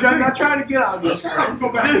 it's I'm a thing. not trying to get on this. Shut up and go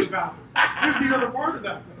back to the bathroom. Here's the other part of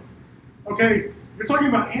that, though. Okay, you're talking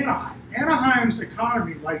about Anaheim. Anaheim's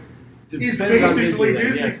economy, like, is Depends on basically Disneyland.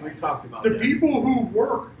 Disney. Yes, we've talked about The that. people who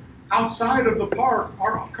work outside of the park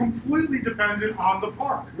are completely dependent on the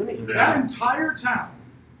park. Let me, That entire town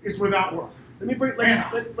is without work. let me bring.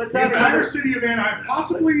 Anaheim. Let's The add entire another. city of Anaheim,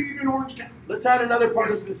 possibly even Orange County, Let's add another part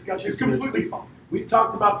is- of the discussion. is to this. completely fucked. We've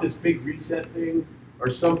talked about this big reset thing or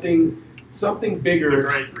something bigger. The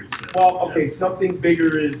Great Reset. Well, okay, something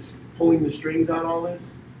bigger is pulling the strings on all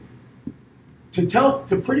this.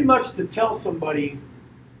 To pretty much tell somebody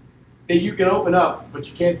that you can open up, but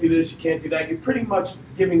you can't do this, you can't do that. You're pretty much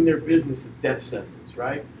giving their business a death sentence,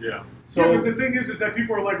 right? Yeah. So Yeah, but the thing is that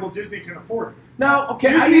people are like, well, Disney can afford it. now, okay,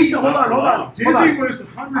 I Disney- used to hold on. Disney was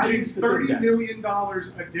I used to think $130 that. million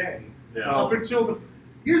a day Yeah. up until the.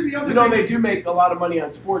 Here's the other You know thing. they do make a lot of money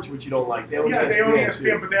on sports, which you don't like. They own Yeah, they own ESPN,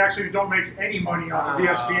 too. but they actually don't make any money off of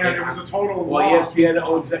Ah, ESPN. yeah. It was a total Well, loss. ESPN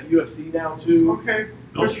owns that UFC now too. Okay,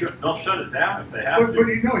 They'll shut it down if they have but to.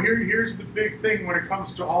 you know, here's the big thing when it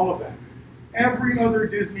comes to all of that. Every other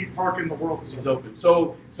Disney park in the world is It's open.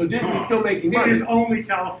 open. So Disney's still making It money. is only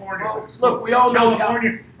California. Well, that is look, we all know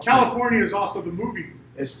California. California is also the movie.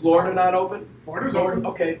 Is Florida not open? Florida's open.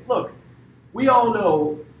 Okay, look, we all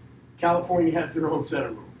know California has their own set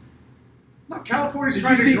of rules. No, California's Did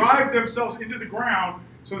trying you to see- drive themselves into the ground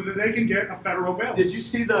so that they can get a federal bail. Did you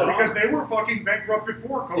see the? Because they were fucking bankrupt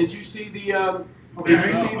before COVID. Did you see the? Okay. Did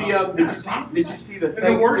you see the? Yes, Did you see the? And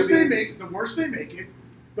the worse they Thanksgiving- make it,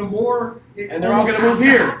 the more it And they're all almost gonna move has to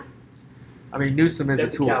here. happen. I mean, Newsom is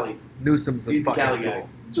That's a tool. Cali. Newsom's a He's the fucking Cali tool. guy.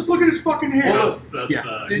 Just look at his fucking hair. Well, That's Yeah.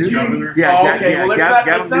 the Did you- governor. Yeah, Oh, Ga- okay, yeah, well let's Ga-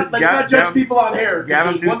 not Gavin- judge Gavin- people on hair.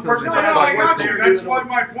 Gavin There's one Newsom person is No, that no, I has worse got you. hair That's than what the-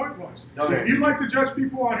 my point was. Okay. If you like to judge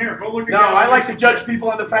people on hair, go look at No, Gavin I like to Newsom's judge hair. people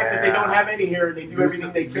on the fact that they don't have any hair and they do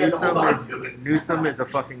everything they can to hold on to it. Newsom is a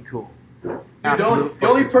fucking tool. Dude, Absolute the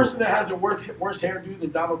only fucking person that has a worse hairdo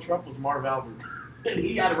than Donald Trump was Marv Albert. And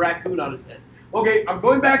he had a raccoon on his head. Okay, I'm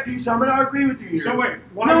going back to you, so I'm going to agree with you here. So wait,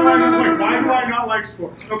 why No, do no, I no, no, no, why no, do no. I not like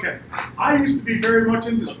sports? Okay, I used to be very much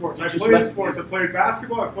into sports. I Just played let- sports. I played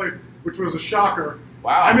basketball. I played, which was a shocker.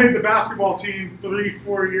 Wow. I made the basketball team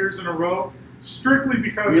 3-4 years in a row, strictly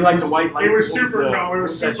because Were you it like was, the white light? it was What was super. the- No, it what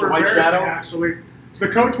was was that, super your white embarrassing. shadow? Actually, the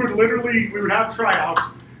coach would literally we would have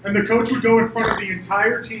tryouts, and the coach would go in front of the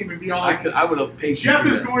entire team and be all like, I would have paid "Jeff you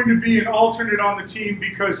is that. going to be an alternate on the team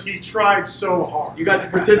because he tried so hard." You got the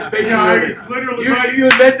participation Yeah, ribbon. I literally. You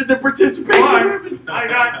invented the participation But ribbon. I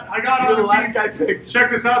got You were on the the last team. guy picked. Check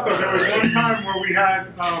this out though. There was one time where we had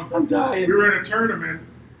I'm dying. we were in a tournament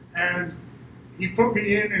and he put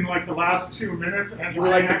me in like the last 2 minutes and You were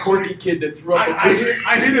like I the actually, quirky kid that threw up a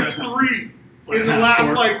I hit a 3 in the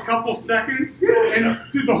last like couple seconds and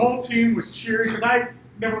dude the whole team was cheering because I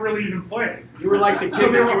never really even played. You were like the kid. So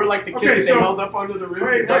they that, were- you were like the kid okay, that so- they held up under the rim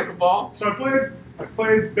Wait, and dunk wait. a ball. So I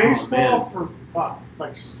played baseball for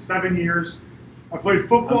like 7 years. I played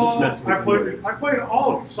football. messing with I played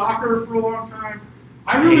all of it. Soccer for a long time.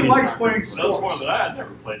 I really liked soccer. playing Well, sports. that's more than I had never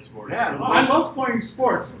played sports. Yeah, I loved playing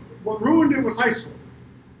sports. What ruined it was high school.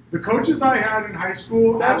 The coaches I had in high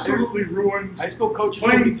school That's absolutely ruined High school coaches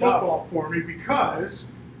can be playing tough. football for me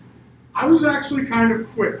because I was actually kind of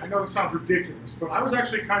quick. I know this sounds ridiculous, but I was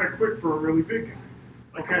actually kind of quick for a really big guy.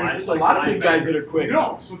 Like Okay. a There's a lot of big guys that are quick.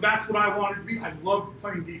 No, so that's what I wanted to be. I loved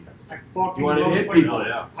playing defense. I fucking You wanted to loved hit playing. people. Oh,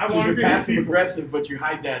 yeah. I So wanted you're to hit passive people. aggressive, but you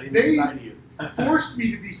hide that They- inside of you. Forced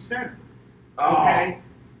me to be center. Oh. Okay.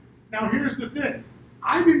 Now here's the thing.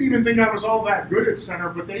 I didn't even think I was all that good at center,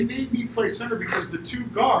 but they made me play center because the two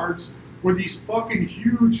guards were these fucking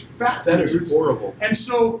huge fat Center's dudes. horrible. And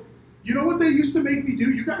so, you know what they used to make me do?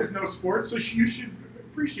 You guys know sports, so you should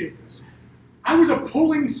appreciate this. I was a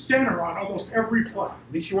pulling center on almost every play.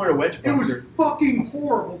 At least you weren't a wedge It was buster. fucking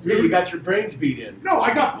horrible, dude. Yeah, you got your brains beat in. No,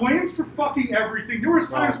 I got blamed for fucking everything. There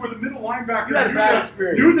was times where the middle linebacker You had a bad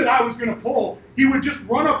experience. knew that I was going to pull. He would just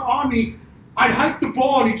run up on me. I'd hike the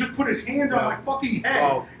ball, and he'd just put his hand on my fucking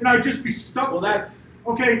head, and I'd just be stuck. Well, there. that's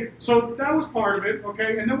Okay, so that was part of it,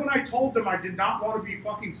 okay? And then when I told them I did not want to be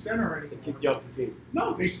fucking center anymore, it kicked you off the team.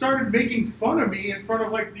 no, they started making fun of me in front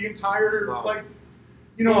of, like, the entire, Wow. like,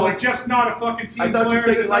 you know, Well, like, just not a fucking team I thought player. you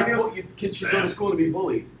said you this, like that, your kids should go to school to be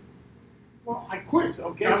bullied. Well, I quit.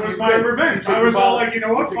 Okay, That so was you my quit. revenge. So you I was took all the like, you know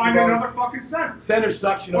ball- what, you took find the ball- another fucking center. Center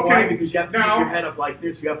sucks, you know Okay, why? Because you have to now- keep your head up like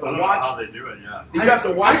this. You have to I don't know how watch. they do it, yeah. You have to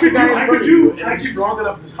I watch could the guy do- in I front could of you do- and I be could- strong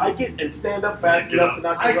enough to hike it and stand up fast Get enough up. to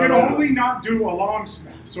not I get could run over. only not do a long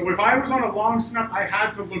snap. So if I was on a long snap, I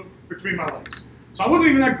had to look between my legs. So I wasn't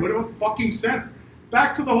even that good of a fucking center.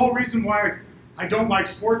 Back to the whole reason why I don't like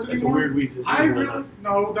sports That's a anymore. weird reason. I really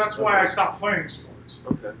no. That's why I stopped playing sports.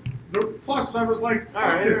 Okay. Plus, I was like, fuck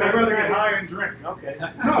Alright, this. I'd rather alright. get high and drink. Okay.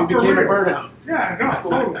 No, So you for became a real. burnout. Yeah, no,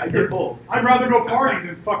 totally. I did both. I'd rather go party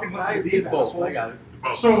than fucking listen I to did these both. assholes. I got it.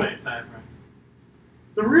 Both So- at the same time, right?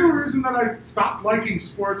 The real reason that I stopped liking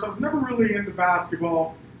sports, I was never really into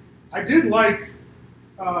basketball. I did like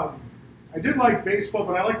baseball,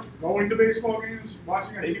 but I liked going to baseball games.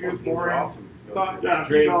 Watching on TV Baseball's was games are boring. awesome. Thought- Yeah, if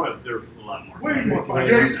you know it, they're a lot more Way fun. more fun.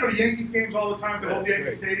 Yeah, I used to go to Yankees games all the time. The Yeah, whole that's Yankee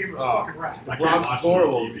great. Stadium was Oh. fucking rad. The I can't Bronx watch is it on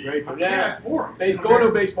horrible. TV. Great. Yeah, Yeah. it's boring. Going to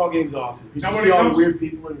a baseball game is awesome. Now, Because you when see it all the comes- weird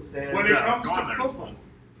people in the stands. when it Yeah, comes going to there is football, fun.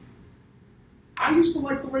 I used to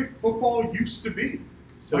like the way football used to be.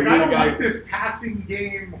 So Like, you're I the don't guy. like this passing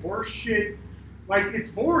game horse shit. Like, it's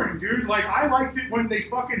boring, dude. Like, I liked it when they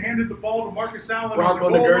fucking handed the ball to Marcus Allen Bronco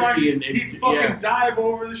on the goal Nagurski line. and He'd fucking yeah. dive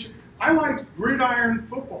over the shit. I liked gridiron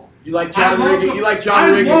football. You like I John loved Riggins? the- You like John I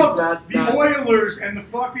Riggins? loved Not the Oilers and the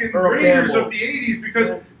fucking Earl Raiders Campbell. of the 80s because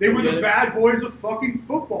Yeah, they were I get the it. bad boys of fucking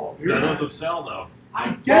football, dude. That doesn't sell, though.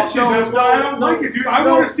 I get you. Well, no, That's why I don't no, like it, dude. I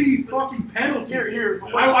no. want to see fucking penalties. Here.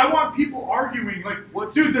 I want people arguing. Like,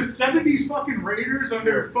 What's- dude, the 70s fucking Raiders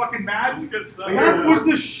under fucking That's Madden, good stuff. that was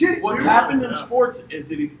the shit, What's dude. happened in Yeah. sports is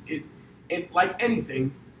it like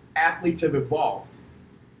anything, athletes have evolved.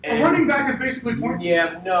 A running back is basically pointless.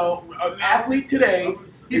 Yeah, no. An athlete today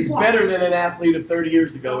He is blocks. better than an athlete of 30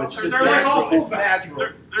 years ago. No, It's just they're like all natural. It's fullbacks. natural.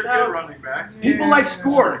 They're No. good running backs. People Yeah. like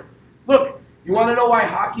scoring. Look, you want to know why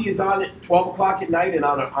hockey is on at 12 o'clock at night and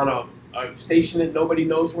on a station that nobody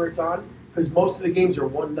knows where it's on? Because most of the games are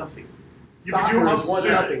 1-0. Yeah, but Soccer you is also 1-0.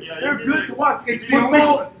 said- They're yeah, good to watch. It's the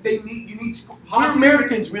Football, you need score. We're Hockey-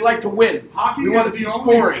 Americans, we like to win. Hockey We want is to see the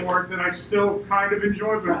only scoring. sport that I still kind of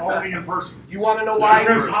enjoy, but only in person. You want to know why?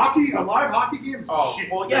 Because hockey, a live hockey game is Oh,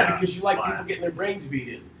 shit. well, yeah, Yeah. because you like Why? people getting their brains beat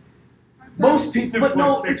in. That's Most people, but no,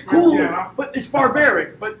 simplistic, it's but cool, yeah. but it's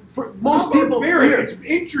barbaric. But for most Not people, barbaric, here, it's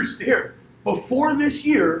interesting. here, before this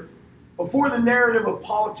year, before the narrative of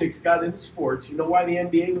politics got into sports, you know why the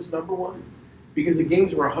NBA was number one? Because the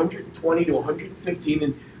games were 120 to 115,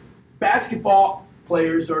 and basketball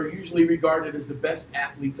players are usually regarded as the best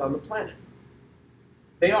athletes on the planet.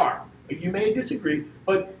 They are. You may disagree,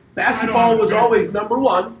 but basketball was agree. always number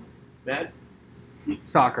one, Matt.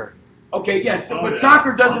 Soccer. Okay, yes, Oh, but yeah.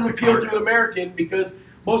 soccer doesn't Lots of appeal cardio. to an American because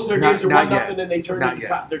most of their Not- games are not 1-0 yet. and they turn Not into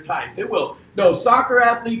yet. their ties. They will. No, soccer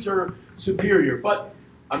athletes are superior, but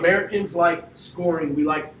Americans like scoring. We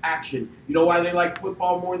like action. You know why they like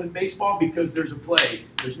football more than baseball? Because there's a play.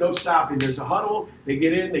 There's no stopping. There's a huddle. They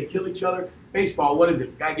get in. They kill each other. Baseball, what is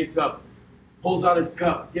it? Guy gets up, pulls on his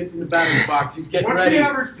cup, gets in the batter's box. He's getting What's ready. the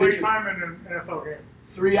average play Pitcher- time in an NFL game?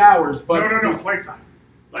 3 hours, but No, play time.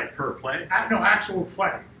 Like per play? No, actual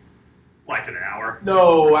play. Like an hour?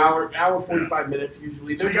 No, hour 45 minutes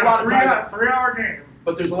usually. So There's you a got lot a of time. 3-hour game.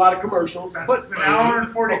 But there's a lot of commercials. That's But an hour and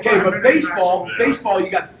 45 okay, but minutes. baseball, actual- baseball, you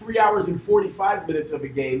got 3 hours and 45 minutes of a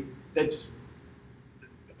game. That's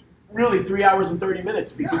really 3 hours and 30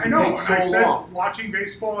 minutes Yeah, because I know. it takes And I so said long. watching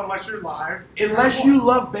baseball unless you're live. Unless you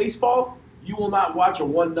love baseball, you will not watch a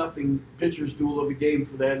 1-0 pitcher's duel of a game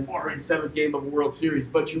for the 7th game of a World Series.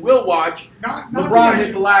 But you will watch not LeBron to hit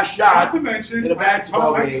mention, the last not shot. to mention, in a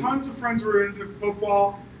basketball I have game. tons of friends who are into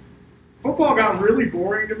football. Football got really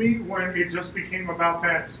boring to me when it just became about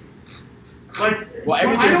fantasy. Like, Well, I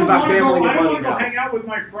everything's don't about wanna gambling go, and I don't money want to go now. hang out with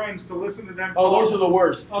my friends to listen to them Oh, talk those are the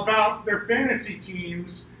worst. about their fantasy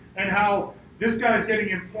teams and how this guy's getting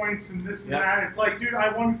in points and this and Yeah. that. It's like, dude,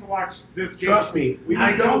 I wanted to watch this game. Trust me.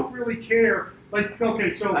 I don't really care. Like,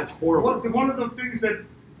 okay, so That's horrible. one of the things that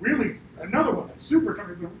really another one that's super tough,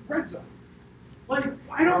 the red zone. Like,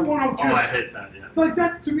 I don't want to Oh, I just hate that. Yeah. like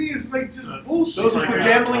that. To me is like just bullshit. Those are like for a-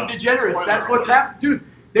 gambling degenerates. That's what's happened, dude.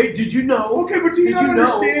 Did you know? Okay, but do you Did not you know-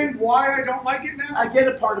 understand why I don't like it now? I get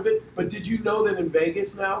a part of it, but did you know that in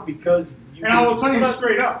Vegas now, because you And I will tell you Hold on.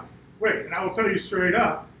 straight up. Wait, and I will tell you straight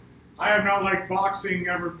up. I have not liked boxing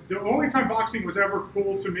ever. The only time boxing was ever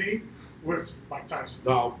cool to me was Mike Tyson.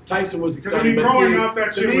 No, Tyson was Because I exciting. mean, but growing see, up,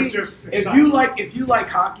 that to shit me, was just If exciting. you like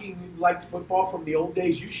hockey and you liked football from the old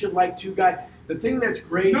days, you should like two guys. The thing that's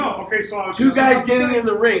great, No, okay, so I was two just guys about to getting say, in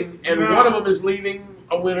the ring, and No. one of them is leaving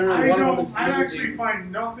a winner, and I one of them don't. is I actually losing.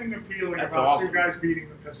 find nothing appealing That's about awesome. two guys beating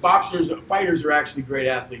the Pistons. Fighters are actually great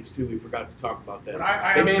athletes too. We forgot to talk about that. But I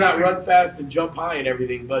They have may not nothing- run fast and jump high and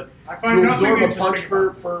everything, but I find to nothing absorb a interesting punch for,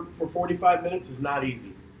 about it. for 45 minutes is not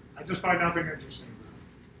easy. I just find nothing interesting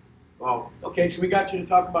about Oh, okay. So we got you to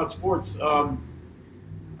talk about sports.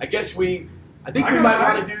 I guess I think I we know, might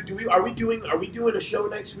I- want to do. Are we doing a show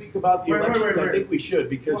next week about the Wait, elections? wait. I think we should it.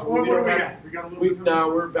 because What we do don't we have. got? We got a little bit. No,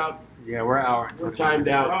 we're about. Yeah, we're an hour. and We're 20 timed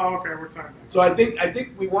minutes. out. Oh, okay, we're timed out. So I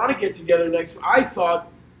think we want to get together next. I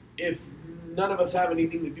thought if none of us have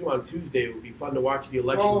anything to do on Tuesday, it would be fun to watch the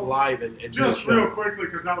elections Well, live and do Just a show. real quickly,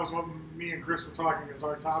 because that was what me and Chris were talking as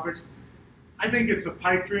our topics. I think it's a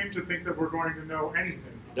pipe dream to think that we're going to know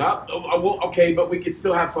anything. Yeah, well, okay, but we could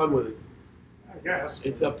still have fun with it. I guess.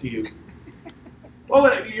 It's up to you.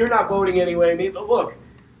 Well, you're not voting anyway. I mean, look,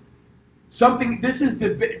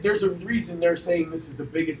 there's a reason they're saying this is the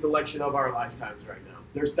biggest election of our lifetimes right now.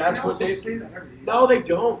 That's They what also they say that every year. No, they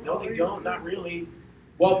don't. No, No, they they don't. do. Not really.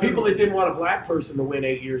 Well, people that didn't want a black person to win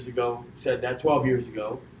 8 years ago said that 12 years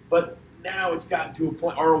ago. But now it's gotten to a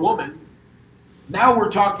point, or a woman. Now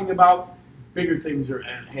we're talking about bigger things are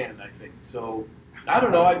at hand, I think. So, I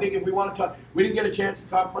don't know. I think if we want to talk, we didn't get a chance to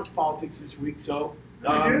talk much politics this week, so. We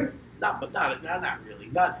did? Not really.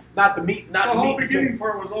 Not the meat. Not The the whole meat. beginning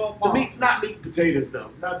part was all The meat, politics. not meat and potatoes, though.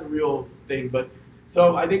 Not the real thing. But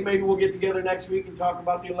so I think maybe we'll get together next week and talk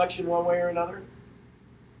about the election one way or another.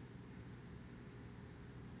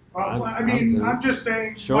 I mean, I'm I'm just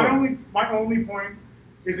saying. Sure. My only point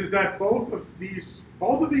is that both of these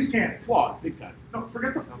candidates Flawed, big time. No,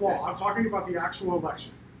 forget the flaw. Okay. I'm talking about the actual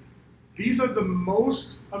election. These are the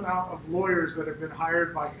most amount of lawyers that have been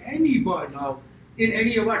hired by anybody in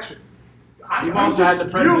any election. You've I'm also had just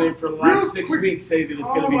the president real- for the real last 6 quick- weeks say that it's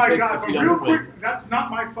Oh going to be my fixed God! if But he real doesn't quick, win. that's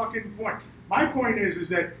not my fucking point. My point is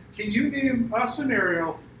that can you name a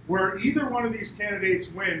scenario where either one of these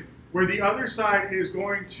candidates win, where the other side is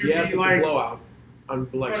going to Yeah, if be it's a like? blowout on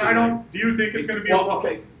election But I night. don't. Do you think it's going to be well, a blowout?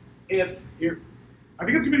 okay. If you're, I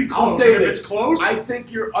think it's going to be close. I'll say and if this: it's close, I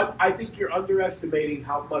think you're underestimating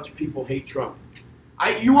how much people hate Trump.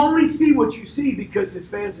 You only see what you see because his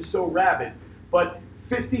fans are so rabid. But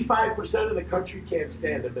 55% of the country can't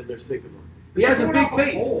stand him, and they're sick of him. He But has a you're big going off of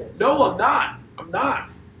base. polls. No, I'm not.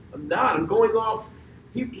 I'm going off.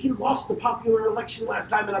 He lost the popular election last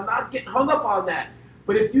time, and I'm not getting hung up on that.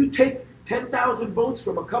 But if you take 10,000 votes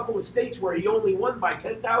from a couple of states where he only won by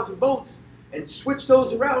 10,000 votes and switch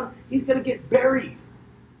those around, he's going to get buried.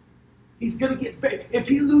 He's going to get buried. If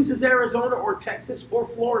he loses Arizona or Texas or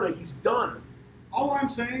Florida, he's done. all I'm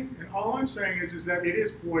saying is that it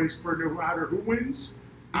is poised for no matter who wins.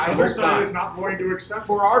 The I other hope side not. is not going to accept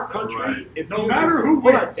For our country, Right. if No you, matter who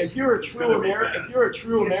hold on, wins, if you're a it's true gonna be American, bad. if you're a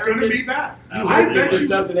true it. It's American, going to be bad. you I hope bet that this you-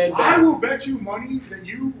 doesn't end I bad. will bet you money that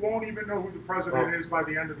you won't even know who the president is by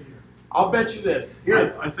the end of the year. I'll bet you this.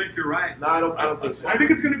 Here, I think you're right. no, I don't think so. I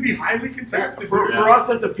think it's going to be highly contested. For us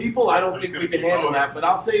as a people, I don't There's think gonna we can be handle voting. that. But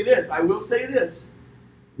I'll say this. I will say this.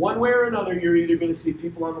 One way or another, you're either going to see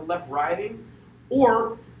people on the left rioting,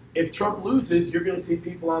 or if Trump loses, you're going to see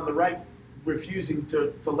people on the right refusing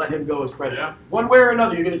to let him go as president. Yeah. One way or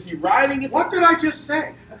another, you're going to see rioting. What did I just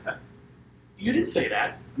say? You didn't say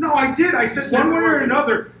that. No, I did. I You said said one way or we're-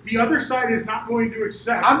 another, the other side is not going to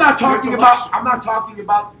accept. I'm not this talking election. about. I'm not talking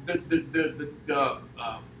about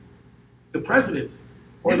the presidents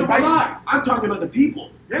or Neither the vice. was I. I'm talking about the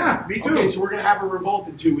people. Yeah, me too. Okay, so we're gonna have a revolt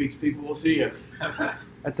in 2 weeks, people. We'll see you.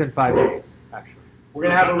 That's in 5 days, actually. We're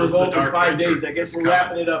gonna have a This is the revolt in dark 5 winter days. I guess that's we're coming.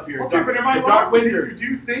 wrapping it up here. Okay, but am I the dark wrong? winter? Do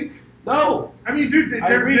you think? No. I mean, dude, I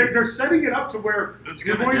agree. they're setting it up to where It's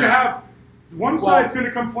you're gonna going to get- have one side's going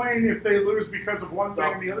to complain if they lose because of one thing,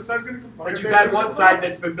 Well, and the other side's going to complain. But if you've they had lose one because side of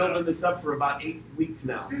that's been building this up for about 8 weeks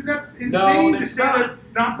now. Dude, that's insane to that's say not. that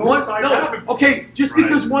not both sides have it. Okay, just Right.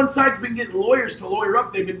 because one side's been getting lawyers to lawyer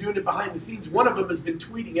up, they've been doing it behind the scenes. One of them has been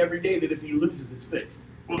tweeting every day that if he loses, it's fixed.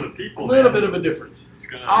 Well, the A people. little man, bit of a difference. It's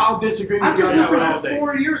gonna. I'll disagree with I've you just on that listened one all for day.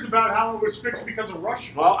 4 years about how it was fixed because of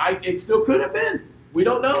Russia. Well, it still could have been. We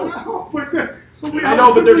don't know. No, But we I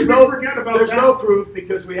know, but there's no forget about there's that. no proof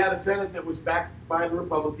because we had a Senate that was backed by the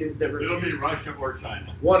Republicans that It'll be refused. Russia or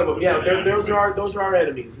China. One of them, yeah. Those are our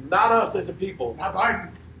enemies, not us as a people. Not Biden.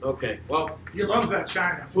 Okay, well, He loves that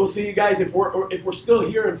China. we'll see you guys if we're still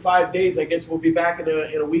here in 5 days. I guess we'll be back in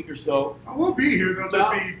a week or so. I won't be here. They'll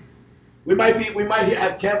just be. We might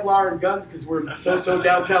have Kevlar and guns because we're so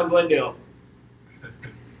downtown Glendale.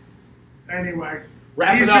 Anyway.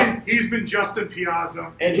 Wrapping up. He's been Justin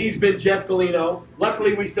Piazza. And he's been Jeff Galino.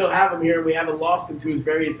 Luckily, we still have him here, and we haven't lost him to his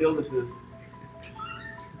various illnesses.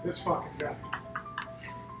 This fucking guy.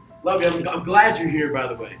 Love you. I'm glad you're here, by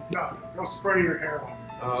the way. No, go spray your hair on your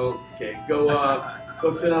face. Okay,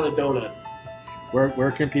 go sit on a donut.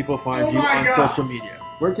 Where can people find Oh you my on God. social media?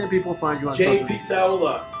 Where can people find you on Jay social media?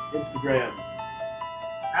 Pizzaola, Instagram.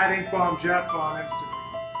 At Inkbomb Jeff on Instagram.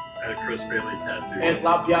 At Chris Bailey Tattoo. And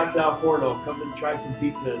La Piazza Al Forno. Come and try some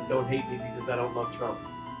pizza and don't hate me because I don't love Trump.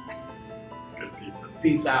 It's good pizza.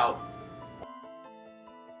 Peace out.